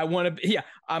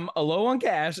 I'm a low on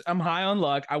cash. I'm high on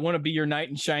luck. I want to be your knight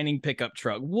in shining pickup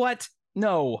truck. What?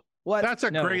 No. What? That's a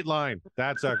great line.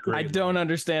 That's a great I don't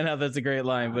understand how that's a great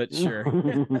line, but sure.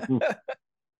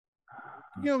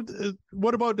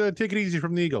 What about Take It Easy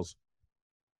from the Eagles?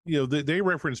 They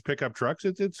reference pickup trucks.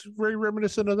 It's very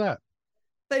reminiscent of that.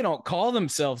 They don't call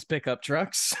themselves pickup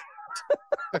trucks.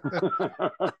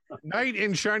 Knight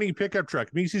in shiny pickup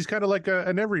truck means he's kind of like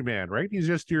an everyman, right? He's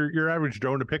just your average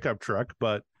Joe in a pickup truck,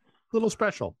 but a little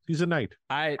special. He's a knight.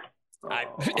 He's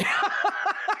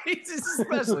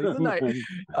special. He's a knight.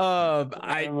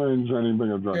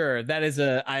 Sure. That is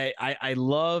I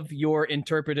love your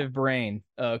interpretive brain,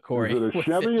 Corey. Is it a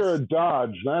Chevy or a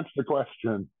Dodge? That's the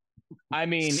question. I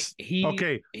mean,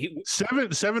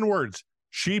 seven words.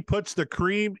 She puts the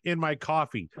cream in my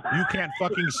coffee. You can't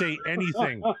fucking say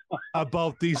anything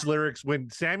about these lyrics when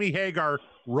Sammy Hagar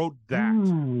wrote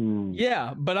that.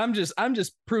 Yeah, but I'm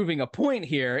just proving a point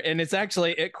here, and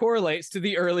it correlates to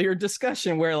the earlier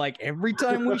discussion where like every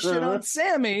time we shit on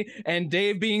Sammy and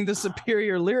Dave being the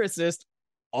superior lyricist,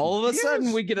 all of a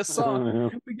sudden we get a song.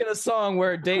 We get a song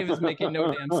where Dave is making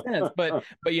no damn sense. But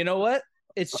you know what?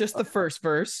 It's just the first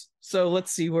verse, so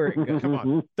let's see where it goes. Come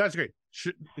on, that's great.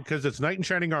 Because it's knight in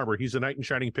shining armor. He's a knight in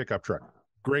shining pickup truck.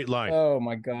 Great line. Oh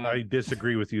my god. I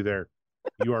disagree with you there.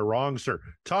 You are wrong, sir.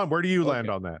 Tom, where do you land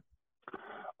on that?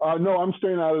 No, I'm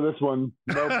staying out of this one.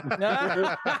 Nope.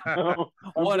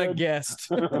 What a guest.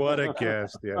 What a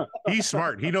guest. Yeah. He's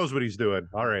smart. He knows what he's doing.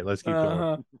 All right, let's keep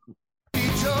going. He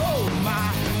told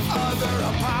my other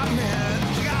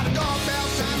apartment, you got a doorbell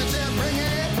sign that said bring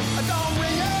it, don't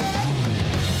ring it.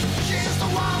 She's the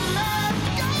one man.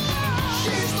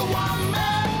 She's the one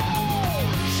man.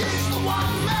 She's the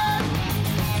one man.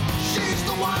 She's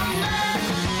the one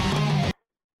man.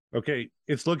 Okay,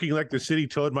 it's looking like the city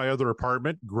towed my other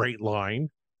apartment. Great line.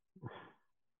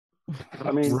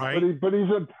 I mean, right? but he's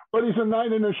a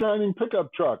knight in a shining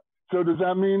pickup truck. So does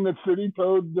that mean that city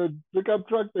towed the pickup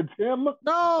truck? That's him?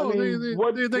 No, I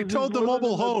mean, they towed the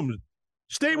mobile home.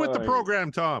 Stay with the program,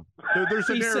 Tom. There's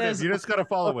a narrative. You just got to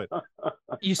follow it.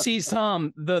 You see,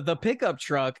 Tom, the pickup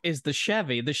truck is the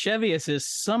Chevy. The Chevy is his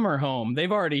summer home.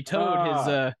 They've already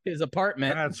towed his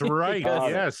apartment. That's right.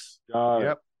 Yes.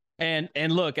 Yep.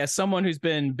 And look, as someone who's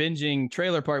been binging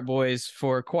Trailer Park Boys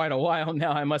for quite a while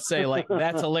now, I must say, like,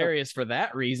 that's hilarious for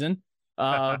that reason.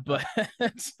 But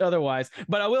otherwise,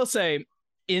 but I will say,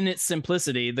 in its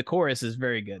simplicity, the chorus is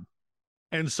very good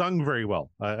and sung very well.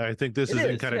 I think this is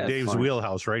in kind of Dave's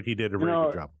wheelhouse, right? He did a very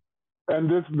good job. And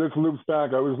this loops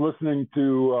back. I was listening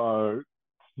to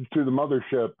the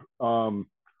Mothership,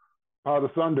 Pot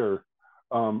of Thunder.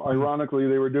 Ironically,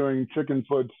 they were doing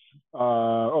Chickenfoot's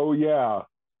 "Oh Yeah,"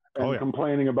 and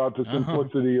complaining about the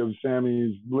simplicity of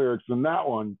Sammy's lyrics in that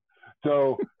one.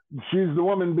 So she's the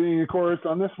woman being a chorus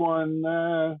on this one.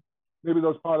 Maybe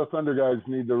those Pot of Thunder guys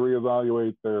need to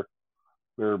reevaluate their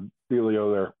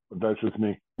dealio there. But that's just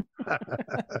me.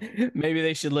 Maybe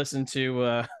they should listen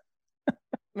to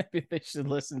maybe they should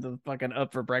listen to the fucking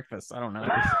Up for Breakfast. I don't know.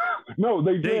 No,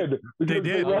 they did. They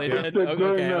did. Oh, they did?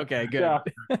 Okay, good. Yeah,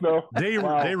 no, they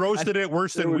roasted it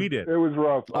worse than we did. It was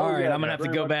rough. All right, I'm gonna have to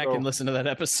go back and listen to that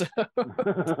episode.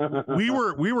 we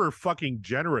were fucking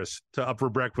generous to Up for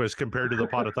Breakfast compared to the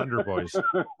Pot of Thunder boys.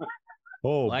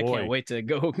 Oh, well, I can't wait to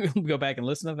go back and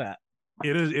listen to that.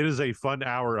 It is a fun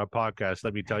hour of podcast.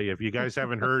 Let me tell you, if you guys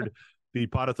haven't heard the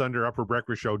Pot of Thunder Up for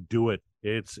Breakfast show, do it.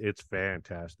 It's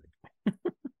fantastic.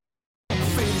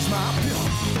 Fade's my pill,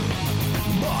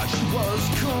 but she was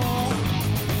cool.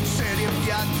 Said if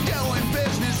you're doing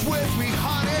business with me,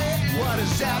 honey, what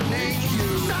does that make you?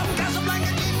 Some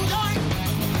Casablanca didn't join.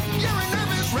 You're a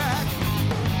nervous wreck.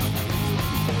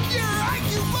 Your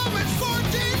IQ plummets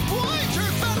 14 points.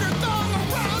 Your thunder thong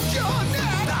around your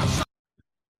neck.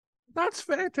 That's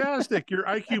fantastic. Your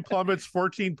IQ plummets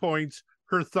 14 points.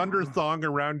 Her thunder thong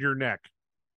around your neck.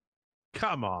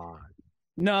 Come on.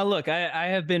 No, look, I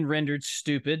have been rendered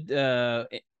stupid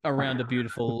around a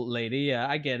beautiful lady. Yeah,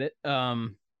 I get it. I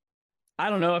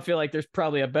don't know. I feel like there's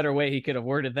probably a better way he could have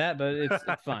worded that, but it's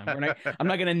fine. I'm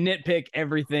not going to nitpick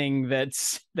everything that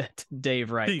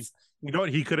Dave writes. You know what?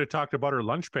 He could have talked about her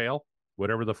lunch pail,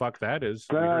 whatever the fuck that is.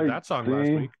 We heard that song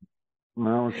last week.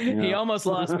 No, yeah. He almost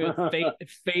lost me with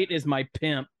Fate is my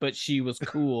pimp, but she was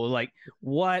cool. Like,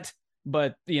 what?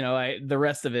 But the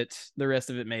rest of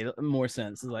it made more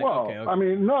sense. It's like, well, okay. I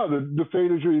mean, no, the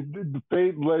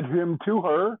fate led him to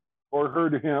her or her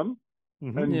to him,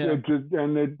 and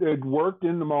it worked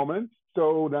in the moment,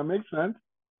 so that makes sense.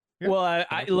 Yeah. Well,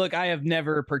 I look, I have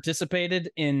never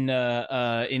participated in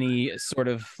any sort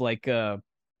of like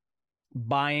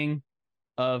buying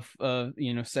of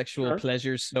sexual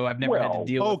pleasures, so I've never had to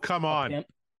deal. Oh, with come on,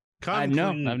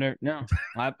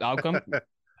 I'll come.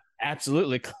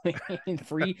 Absolutely clean,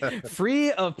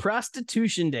 free of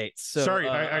prostitution dates. So, Sorry,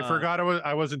 I forgot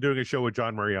I wasn't doing a show with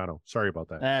John Mariano. Sorry about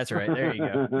that. That's right. There you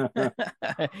go.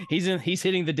 He's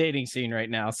hitting the dating scene right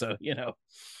now, so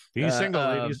He's single,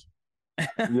 ladies.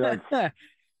 Yes.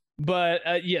 But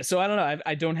yeah, so I don't know.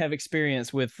 I don't have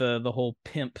experience with the whole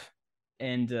pimp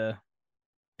and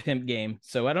pimp game,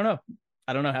 so I don't know.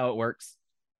 I don't know how it works.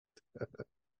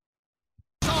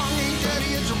 Song ain't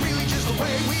dirty, it's really just the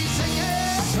way we sing it.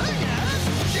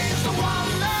 She's the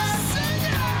one man.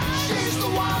 She's the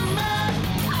one man.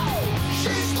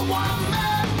 She's the one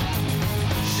man.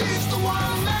 She's the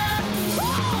one man.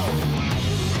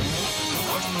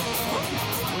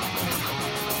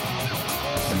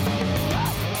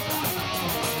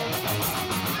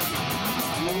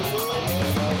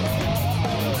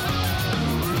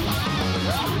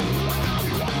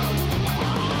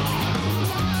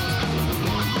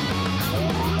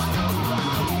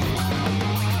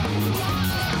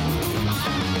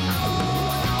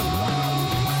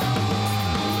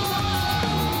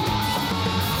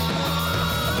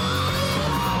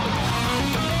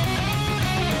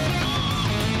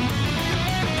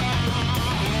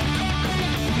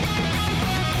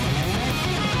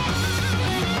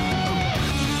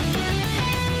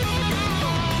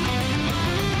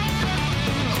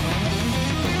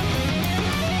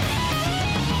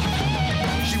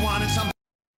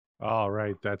 All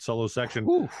right, that solo section.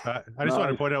 I just want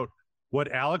to Nice. point out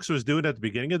what Alex was doing at the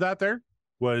beginning of that. There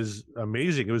was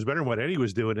amazing. It was better than what Eddie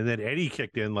was doing, and then Eddie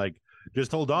kicked in like,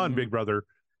 "Just hold on, big brother,"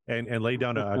 and laid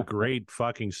down a great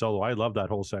fucking solo. I love that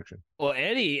whole section. Well,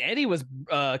 Eddie was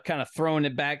kind of throwing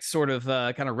it back, sort of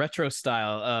kind of retro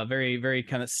style, very very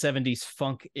kind of 70s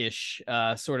funk-ish,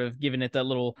 sort of giving it that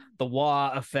little the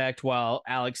wah effect while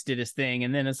Alex did his thing,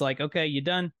 and then it's like, okay, you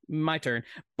done? My turn.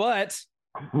 But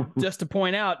just to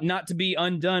point out, not to be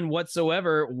undone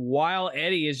whatsoever, while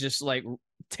Eddie is just like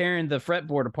tearing the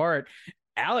fretboard apart,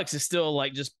 Alex is still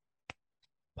like just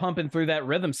pumping through that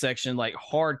rhythm section like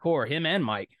hardcore, him and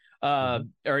Mike. Or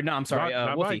no, I'm sorry,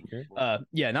 Not Wolfie. Mike.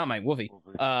 Yeah, not Mike, Wolfie.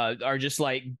 Are just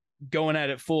like going at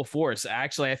it full force.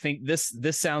 Actually, I think this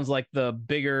sounds like the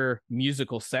bigger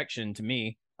musical section to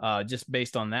me, just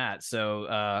based on that.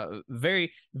 So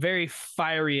very, very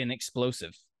fiery and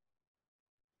explosive.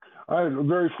 A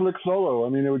very slick solo. I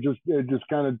mean, it just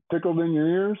kind of tickled in your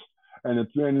ears, I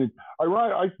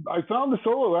found the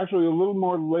solo actually a little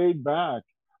more laid back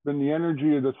than the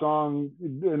energy of the song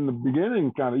in the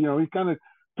beginning. Kind of, he kind of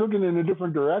took it in a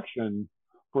different direction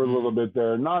for a little bit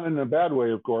there, not in a bad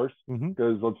way, of course,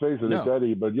 because let's face it, it's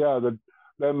Eddie. But yeah,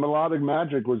 that melodic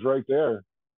magic was right there.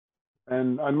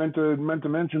 And I meant to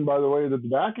mention, by the way, that the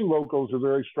backing vocals are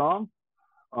very strong.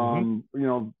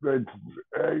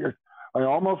 I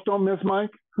almost don't miss Mike.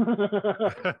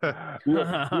 the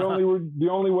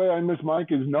only way I miss Mike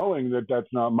is knowing that that's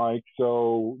not Mike.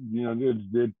 So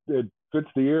it fits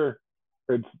the ear.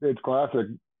 It's classic.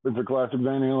 It's a classic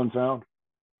Van Halen sound.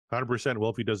 100%.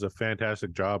 Wolfie does a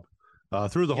fantastic job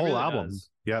through the whole really album. does.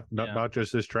 Yep, not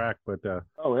just this track, but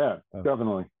Oh yeah,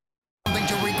 definitely. Something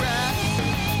to regret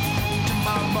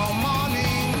tomorrow morning.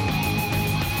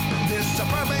 This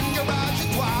suburban garage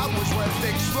is wild, was worth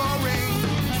exploring.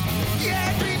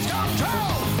 Yeah, dreams come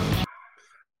true.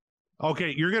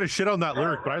 okay, you're gonna shit on that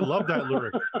lyric, but I love that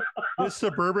lyric. This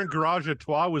suburban garage à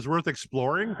trois was worth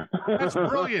exploring. That's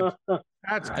brilliant.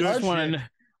 That's good.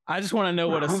 I just want to know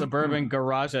what a suburban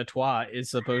garage à trois is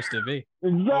supposed to be.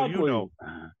 Exactly.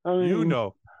 You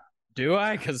know. Do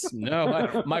I? Because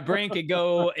no, my brain could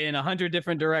go in 100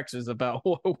 different directions about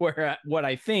what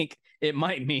I think it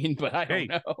might mean, but I don't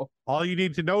know. All you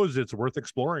need to know is it's worth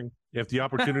exploring. If the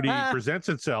opportunity presents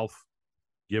itself,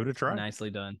 give it a try. Nicely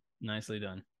done. Nicely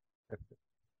done.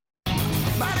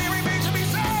 Body remains to be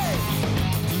saved.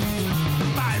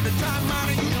 By the time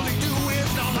money usually do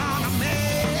is no longer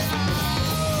made.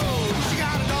 Oh, she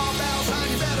got a doorbell sign,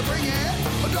 you better bring it,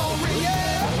 but don't ring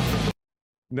it.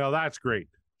 No, that's great.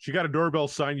 She got a doorbell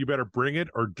sign. You better bring it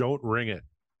or don't ring it.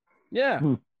 Yeah.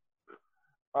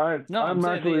 I'm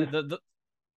actually.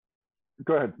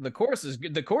 Go ahead. The chorus is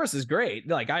good. The chorus is great.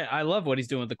 Like I love what he's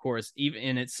doing with the chorus, even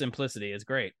in its simplicity. It's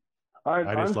great.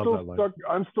 I just love that line.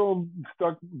 I'm still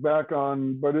stuck back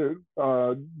on, but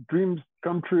dreams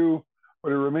come true,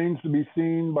 but it remains to be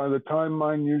seen. By the time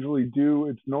mine usually do,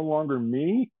 it's no longer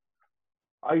me.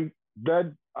 I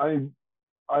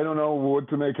don't know what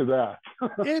to make of that.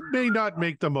 It may not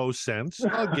make the most sense.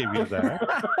 I'll give you that.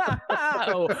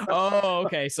 oh,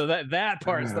 okay. So that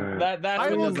part's that's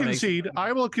I will concede.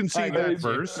 I will concede that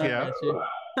verse. Yeah.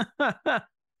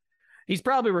 He's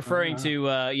probably referring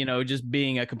to, just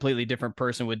being a completely different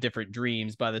person with different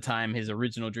dreams by the time his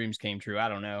original dreams came true. I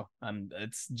don't know.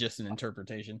 It's just an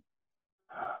interpretation.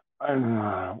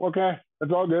 Okay,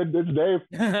 it's all good. It's Dave.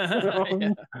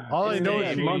 Yeah. All I know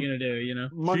is Dave, what are you gonna do?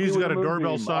 Monkey she's with got a moon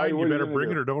doorbell theme. sign. What You are better gonna bring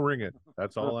do? it or don't ring it.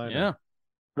 That's all I know.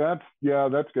 Yeah.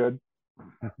 That's good.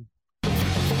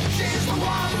 She's the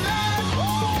woman.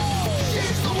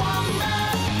 She's the woman.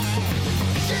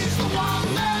 She's the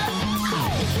woman.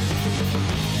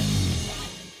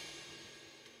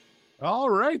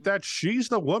 All right, that's She's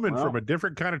the Woman Wow. from A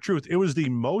Different Kind of Truth. It was the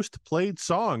most played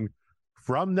song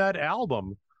from that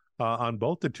album on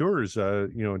both the tours,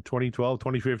 in 2012,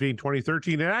 2015,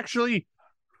 2013, and actually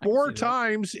four see that.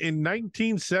 times in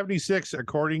 1976,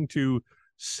 according to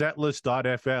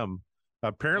setlist.fm.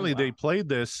 Apparently, wow. they played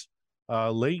this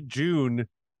late June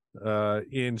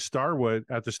in Starwood,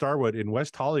 at the Starwood in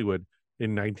West Hollywood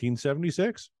in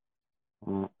 1976.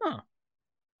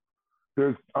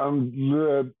 There's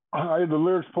I had the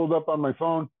lyrics pulled up on my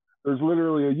phone. There's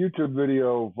literally a YouTube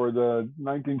video for the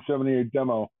 1978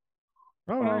 demo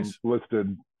Oh, nice.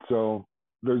 listed. So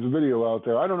there's a video out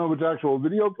there. I don't know if it's actual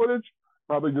video footage,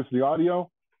 probably just the audio.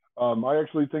 I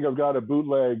actually think I've got a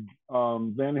bootleg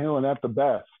Van Halen at the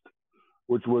Best,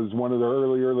 which was one of the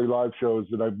early live shows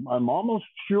that I'm almost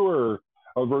sure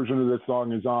a version of this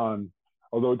song is on.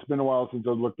 Although it's been a while since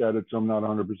I've looked at it, so I'm not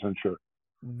 100% sure.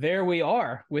 There we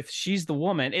are with She's the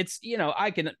Woman. It's, I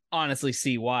can honestly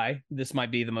see why this might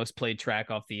be the most played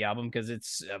track off the album because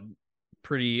it's a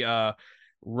pretty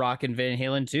rockin' Van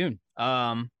Halen tune.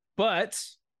 But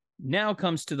now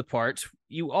comes to the part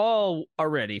you all are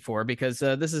ready for, because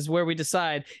this is where we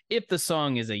decide if the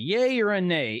song is a yay or a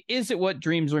nay. Is it what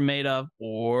dreams were made of,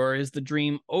 or is the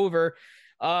dream over?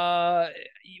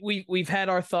 We've had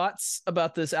our thoughts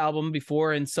about this album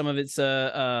before, and some of its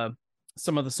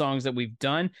some of the songs that we've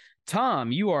done.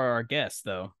 Tom, you are our guest,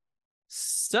 though.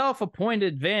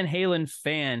 Self-appointed Van Halen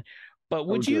fan. But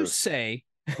would you say,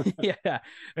 yeah, but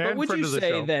And would friend you of the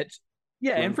say show. that,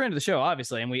 yeah, Yeah. and friend of the show,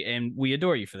 obviously, and we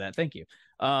adore you for that. Thank you.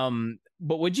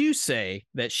 But would you say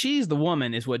that She's the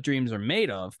Woman is what dreams are made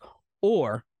of,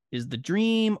 or is the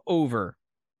dream over?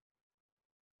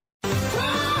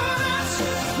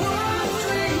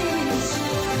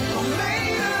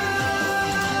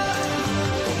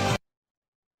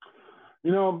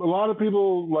 A lot of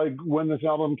people, like, when this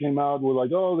album came out, were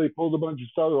like, oh, they pulled a bunch of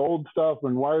stuff, old stuff,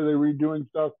 and why are they redoing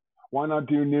stuff? Why not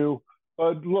do new?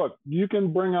 But look, you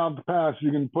can bring out the past. You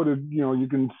can put it, you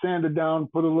can sand it down,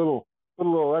 put a little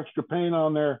extra paint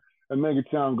on there, and make it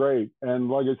sound great. And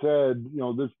like I said,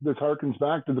 this harkens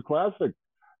back to the classic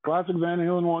Van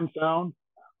Halen 1 sound.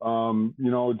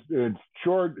 It's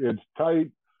short, it's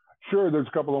tight. Sure, there's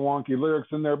a couple of wonky lyrics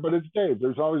in there, but it's Dave.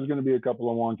 There's always going to be a couple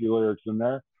of wonky lyrics in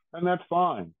there. And that's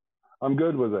fine. I'm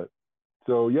good with it.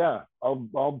 So yeah,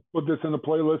 I'll put this in the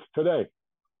playlist today.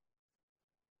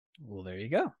 Well, there you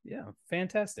go. Yeah,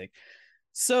 fantastic.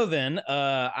 So then,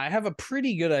 I have a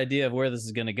pretty good idea of where this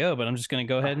is going to go, but I'm just going to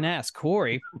go ahead and ask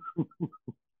Corey.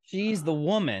 She's the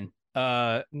Woman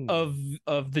of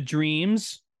the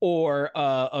dreams or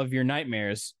of your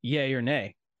nightmares. Yay or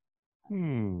nay?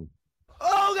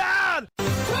 Oh God!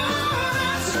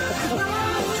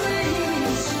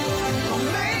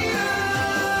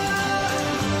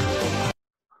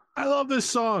 I love this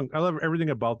song. I love everything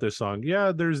about this song.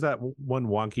 Yeah, there's that one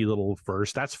wonky little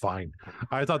verse. That's fine.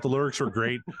 I thought the lyrics were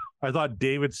great. I thought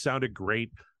David sounded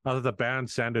great. I thought the band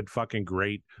sounded fucking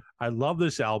great. I love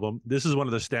this album. This is one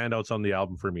of the standouts on the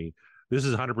album for me. This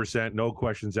is 100%, no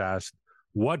questions asked,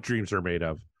 what dreams are made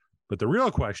of. But the real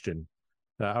question,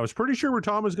 I was pretty sure where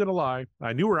Tom was going to lie.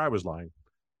 I knew where I was lying.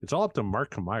 It's all up to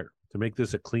Mark Kmeyer to make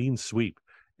this a clean sweep.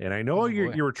 And I know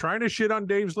you were trying to shit on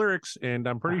Dave's lyrics, and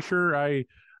I'm pretty sure I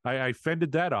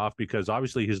fended that off because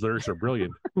obviously his lyrics are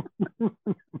brilliant.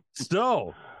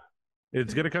 So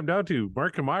it's going to come down to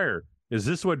Mark Kmeyer. Is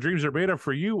this what dreams are made of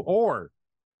for you, or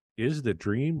is the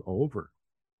dream over?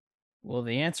 Well,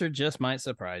 the answer just might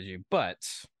surprise you, but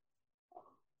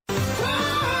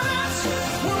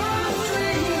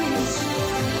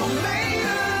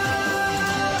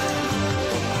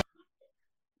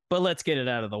let's get it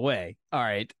out of the way. All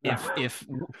right,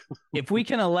 if we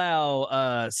can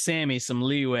allow Sammy some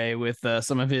leeway with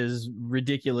some of his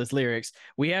ridiculous lyrics,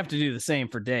 we have to do the same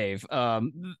for Dave.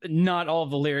 Not all of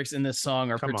the lyrics in this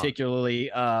song are Come on.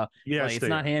 particularly Yes, it's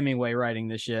not Hemingway writing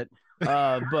this shit.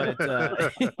 But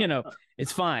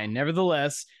it's fine.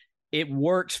 Nevertheless, it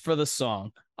works for the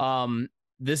song.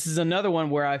 This is another one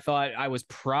where I thought I was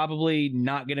probably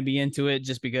not going to be into it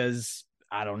just because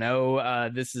I don't know.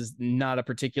 This is not a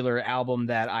particular album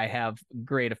that I have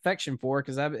great affection for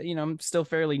because I'm still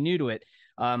fairly new to it.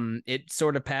 It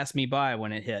sort of passed me by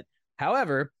when it hit.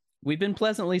 However, we've been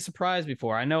pleasantly surprised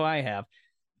before. I know I have.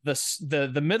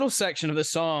 The middle section of the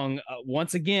song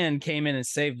once again came in and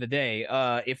saved the day.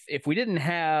 If we didn't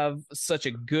have such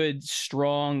a good,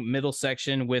 strong middle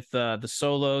section with the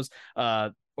solos,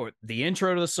 or the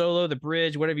intro to the solo, the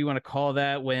bridge, whatever you want to call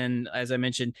that, when, as I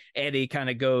mentioned, Eddie kind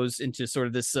of goes into sort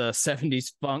of this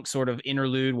 70s funk sort of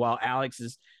interlude while Alex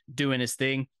is doing his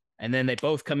thing, and then they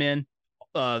both come in,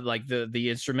 like the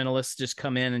instrumentalists just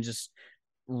come in and just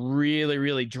really,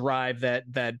 really drive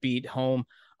that beat home.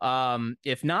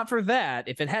 If not for that,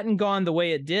 if it hadn't gone the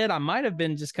way it did, I might have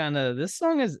been just kind of, this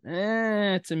song is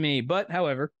to me. But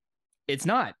however, it's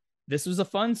not. This was a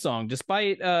fun song,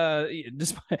 despite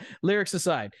lyrics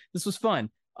aside. This was fun.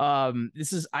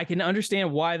 I can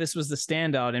understand why this was the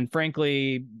standout, and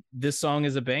frankly, this song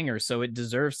is a banger, so it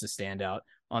deserves to stand out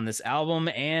on this album.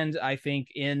 And I think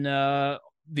in the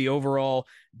overall,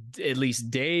 at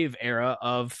least Dave era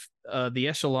of the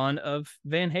echelon of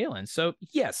Van Halen. So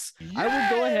yes, I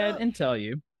will go ahead and tell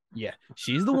you, yeah,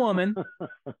 She's the Woman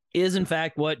is in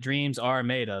fact what dreams are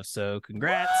made of. So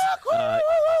congrats,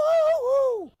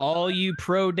 all you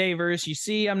pro Davers. You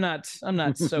see, I'm not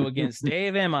so against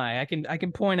Dave, am I? I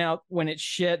can point out when it's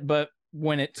shit, but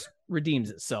when it redeems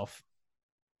itself.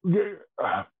 Yeah,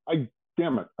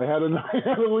 damn it! I had to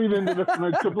lead into this, and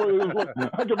I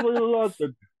completely lost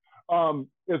it.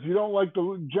 If you don't like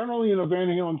generally in a Van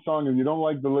Halen song, if you don't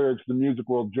like the lyrics, the music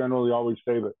will generally always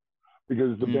save it,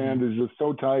 because the band is just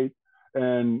so tight,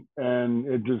 and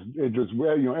it just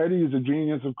Eddie is a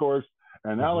genius, of course,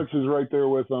 and Alex is right there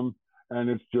with them, and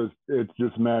it's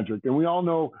just magic. And we all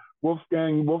know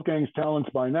Wolfgang's talents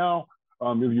by now.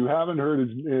 If you haven't heard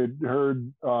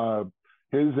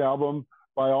his album,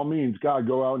 by all means, God,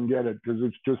 go out and get it, because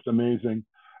it's just amazing.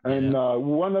 And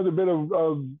one other bit of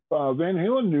Van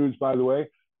Halen news, by the way,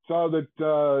 saw that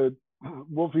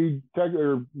Wolfie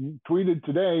tweeted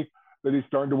today that he's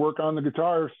starting to work on the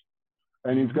guitars,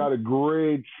 and he's got a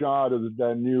great shot of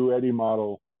that new Eddie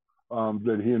model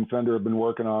that he and Fender have been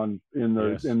working on in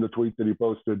the tweet that he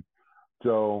posted.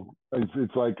 So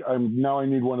it's like I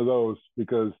need one of those,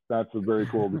 because that's a very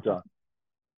cool guitar.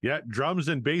 Yeah, drums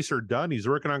and bass are done. He's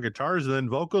working on guitars and then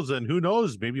vocals, and who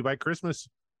knows, maybe by Christmas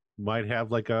might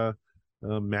have like a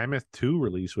Mammoth 2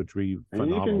 release, which would be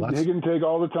phenomenal. He can take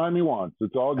all the time he wants.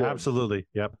 It's all good. Absolutely.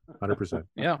 Yep. 100%.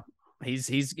 Yeah.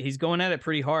 He's going at it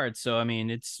pretty hard. So, I mean,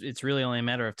 it's really only a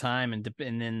matter of time, and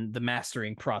then the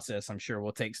mastering process, I'm sure,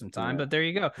 will take some time, but there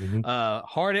you go.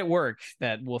 Hard at work,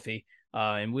 that Wolfie,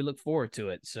 and we look forward to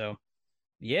it. So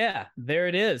yeah, there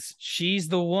it is. She's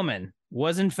the Woman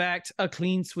was in fact a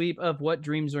clean sweep of what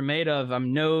dreams are made of. I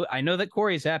know that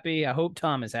Corey's happy. I hope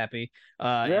Tom is happy.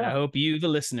 And I hope you, the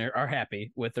listener, are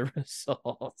happy with the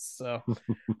results. So,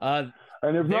 and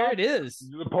if there not, it is.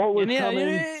 The poll is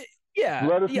coming.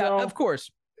 Let us know. Of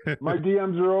course. My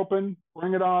DMs are open.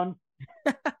 Bring it on.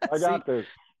 I got this.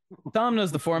 Tom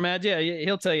knows the format. Yeah,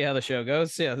 he'll tell you how the show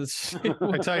goes. Yeah, I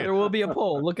tell you, there will be a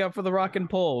poll. Look out for the rockin'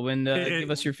 poll and give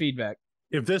us your feedback.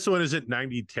 If this one isn't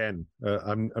 90-10,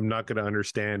 I'm not going to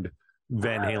understand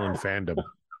Van Halen fandom.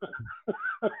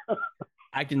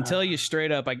 I can tell you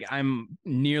straight up, I'm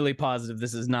nearly positive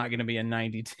this is not going to be a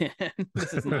 90-10.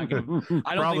 This is not going to.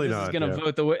 I don't think this is going to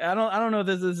vote the way. I don't know if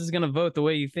this is going to vote the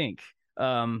way you think.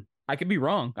 I could be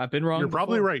wrong. I've been wrong. You're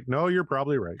probably right. No, you're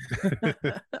probably right.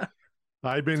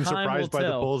 I've been surprised by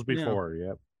the polls before. Yeah.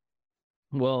 Yep.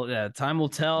 Well, time will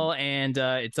tell, and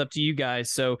it's up to you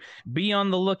guys. So be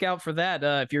on the lookout for that.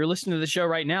 If you're listening to the show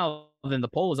right now, then the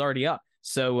poll is already up.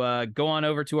 So go on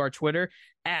over to our Twitter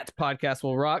at Podcast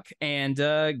Will Rock and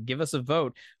give us a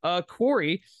vote.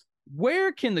 Corey,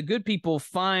 where can the good people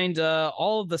find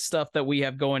all of the stuff that we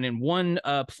have going in one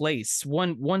place,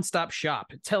 one-stop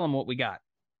shop? Tell them what we got.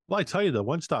 Well, I tell you, the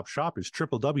one-stop shop is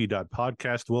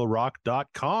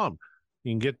www.podcastwillrock.com.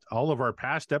 You can get all of our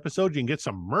past episodes. You can get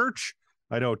some merch.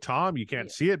 I know, Tom, you can't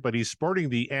see it, but he's sporting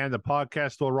the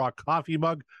Podcast Will Rock coffee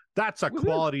mug. That's a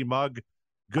quality mug.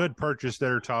 Good purchase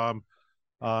there, Tom.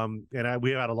 And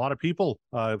we had a lot of people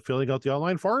filling out the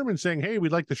online forum and saying, hey, we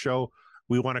like the show.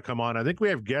 We want to come on. I think we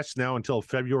have guests now until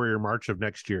February or March of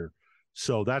next year.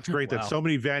 So that's great that so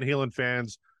many Van Halen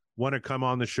fans want to come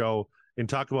on the show and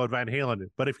talk about Van Halen.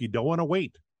 But if you don't want to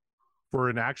wait for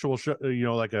an actual show,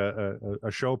 like a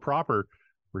show proper,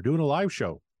 we're doing a live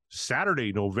show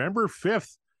Saturday, November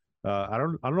 5th. I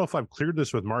don't know if I've cleared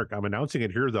this with Mark. I'm announcing it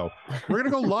here, though. We're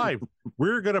going to go live.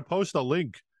 We're going to post a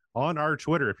link on our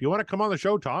Twitter. If you want to come on the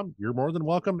show, Tom, you're more than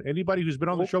welcome. Anybody who's been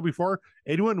on the show before,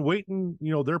 anyone waiting,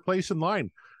 their place in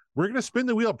line, we're going to spin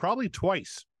the wheel probably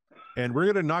twice, and we're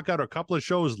going to knock out a couple of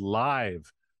shows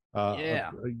live.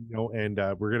 And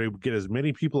we're going to get as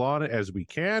many people on it as we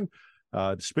can.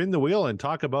 Spin the wheel and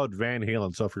talk about Van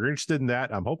Halen. So if you're interested in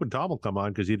that, I'm hoping Tom will come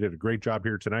on because he did a great job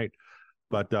here tonight.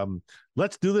 But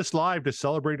let's do this live to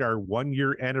celebrate our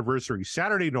 1-year anniversary.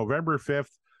 Saturday, November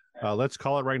 5th. Let's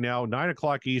call it right now,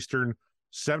 9:00 Eastern,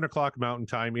 7:00 Mountain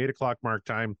Time, 8:00 Mark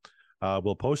Time.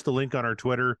 We'll post the link on our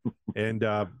Twitter, and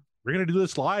we're going to do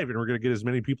this live, and we're going to get as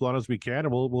many people on as we can,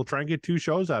 and we'll try and get 2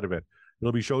 shows out of it.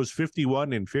 It'll be shows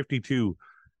 51 and 52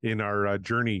 in our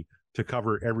journey to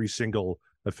cover every single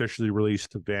officially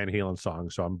released Van Halen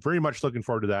song. So I'm very much looking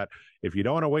forward to that. If you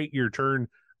don't want to wait your turn,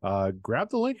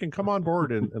 grab the link and come on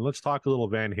board, and let's talk a little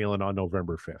Van Halen on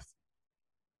November 5th.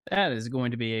 That is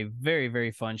going to be a very, very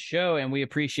fun show, and we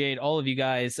appreciate all of you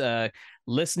guys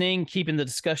listening, keeping the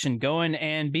discussion going,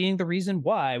 and being the reason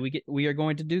why we are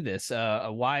going to do this,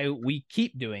 why we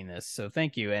keep doing this. So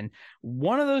thank you. And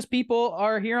one of those people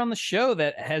are here on the show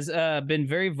that has been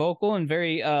very vocal and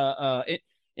very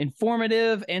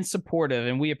informative and supportive,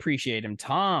 and we appreciate him.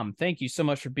 Tom, thank you so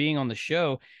much for being on the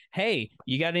show. Hey,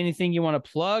 you got anything you want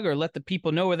to plug, or let the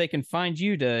people know where they can find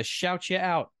you to shout you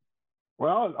out?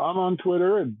 Well, I'm on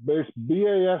Twitter at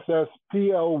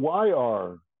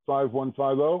BASSPLYR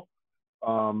 5150.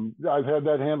 I've had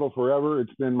that handle forever.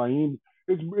 It's been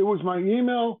it was my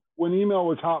email when email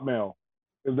was Hotmail.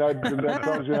 If that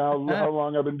tells you how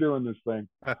long I've been doing this thing.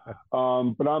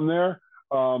 But I'm there.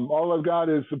 All I've got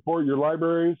is support your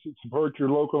libraries, support your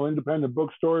local independent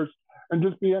bookstores, and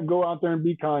just go out there and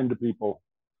be kind to people,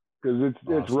 because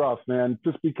it's rough, man.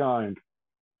 Just be kind.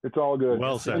 It's all good.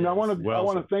 Well said. And I want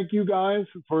to thank you guys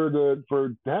for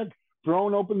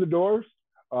throwing open the doors,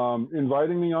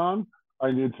 inviting me on.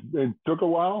 It took a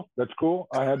while. That's cool.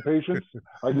 I had patience.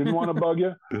 I didn't want to bug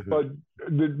you, but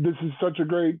this is such a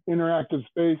great interactive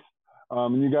space,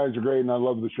 and you guys are great, and I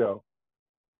love the show.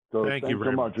 So thanks you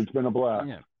so much. It's been a blast.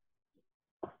 Yeah.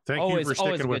 Thank you for sticking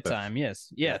always a with good us. Time.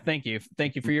 Yes. Yeah. Thank you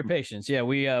for your patience. Yeah,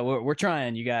 we're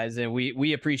trying, you guys, and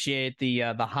we appreciate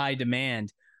the high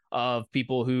demand of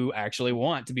people who actually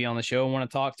want to be on the show and want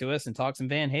to talk to us and talk some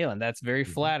Van Halen. That's very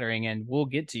flattering, and we'll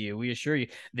get to you. We assure you.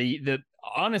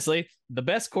 Honestly, the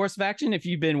best course of action, if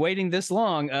you've been waiting this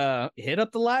long, hit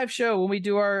up the live show when we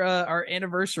do our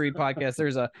anniversary podcast.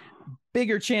 There's a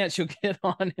bigger chance you'll get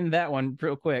on in that one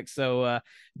real quick. So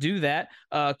do that.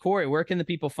 Corey, where can the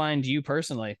people find you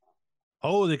personally?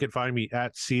 Oh, they can find me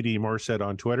at CD Morset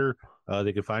on Twitter.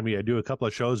 They can find me. I do a couple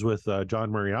of shows with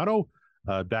John Mariano.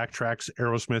 Backtracks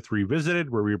Aerosmith Revisited,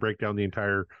 where we break down the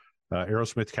entire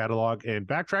Aerosmith catalog, and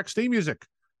Backtracks theme music,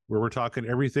 where we're talking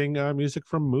everything music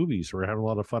from movies. We're having a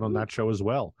lot of fun on that show as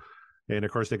well. And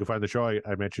of course, they can find the show.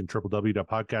 I mentioned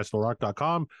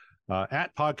www.podcastllrock.com,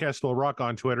 at podcastllrock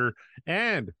on Twitter,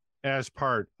 and as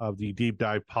part of the Deep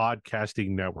Dive Podcasting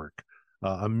Network.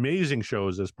 Amazing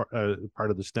shows as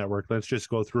part of this network. Let's just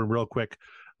go through them real quick.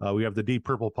 We have the Deep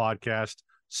Purple Podcast,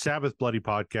 Sabbath Bloody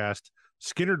Podcast,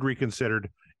 Skinnerd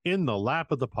Reconsidered, In the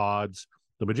Lap of the Pods,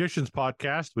 The Magicians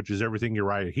Podcast, which is everything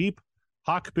Uriah Heep,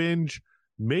 Hawk Binge,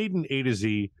 Maiden A to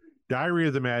Z, Diary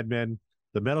of the Madmen,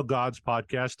 The Metal Gods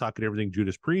Podcast, talking everything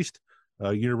Judas Priest,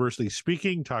 Universally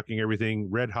Speaking, talking everything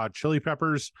Red Hot Chili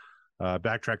Peppers,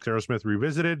 Backtracks Aerosmith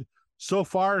Revisited, So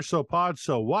Far, So Pod,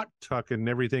 So What, talking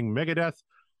everything Megadeth,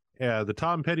 The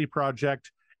Tom Petty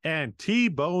Project, and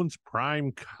T-Bone's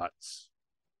Prime Cuts.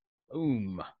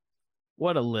 Boom.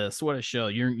 What a list. What a show.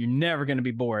 You're never going to be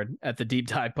bored at the Deep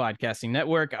Dive Podcasting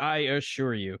Network, I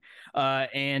assure you.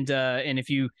 And if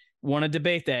you want to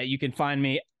debate that, you can find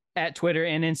me at Twitter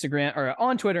and Instagram, or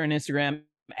on Twitter and Instagram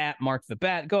at Mark the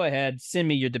Bat. Go ahead, send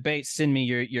me your debates, send me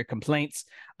your complaints.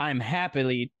 I'm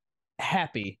happy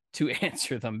to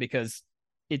answer them, because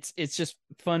it's just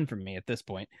fun for me at this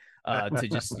point to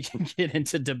just get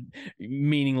into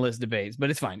meaningless debates, but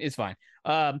it's fine.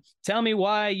 Tell me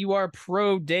why you are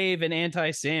pro Dave and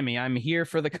anti Sammy. I'm here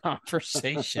for the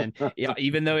conversation. Yeah,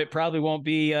 even though it probably won't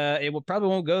be, probably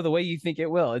won't go the way you think it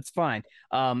will. It's fine.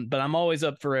 But I'm always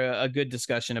up for a good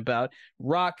discussion about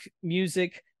rock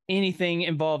music, anything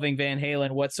involving Van Halen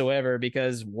whatsoever,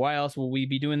 because why else will we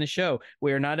be doing the show?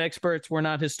 We are not experts. We're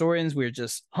not historians. We're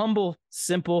just humble,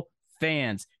 simple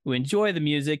fans who enjoy the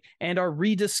music and are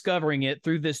rediscovering it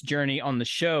through this journey on the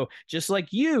show, just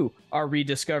like you are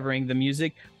rediscovering the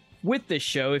music with this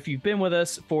show. If you've been with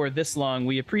us for this long,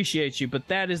 we appreciate you, but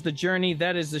that is the journey.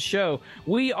 That is the show.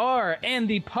 We are, and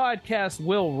the podcast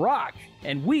will rock,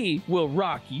 and we will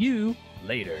rock you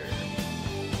later.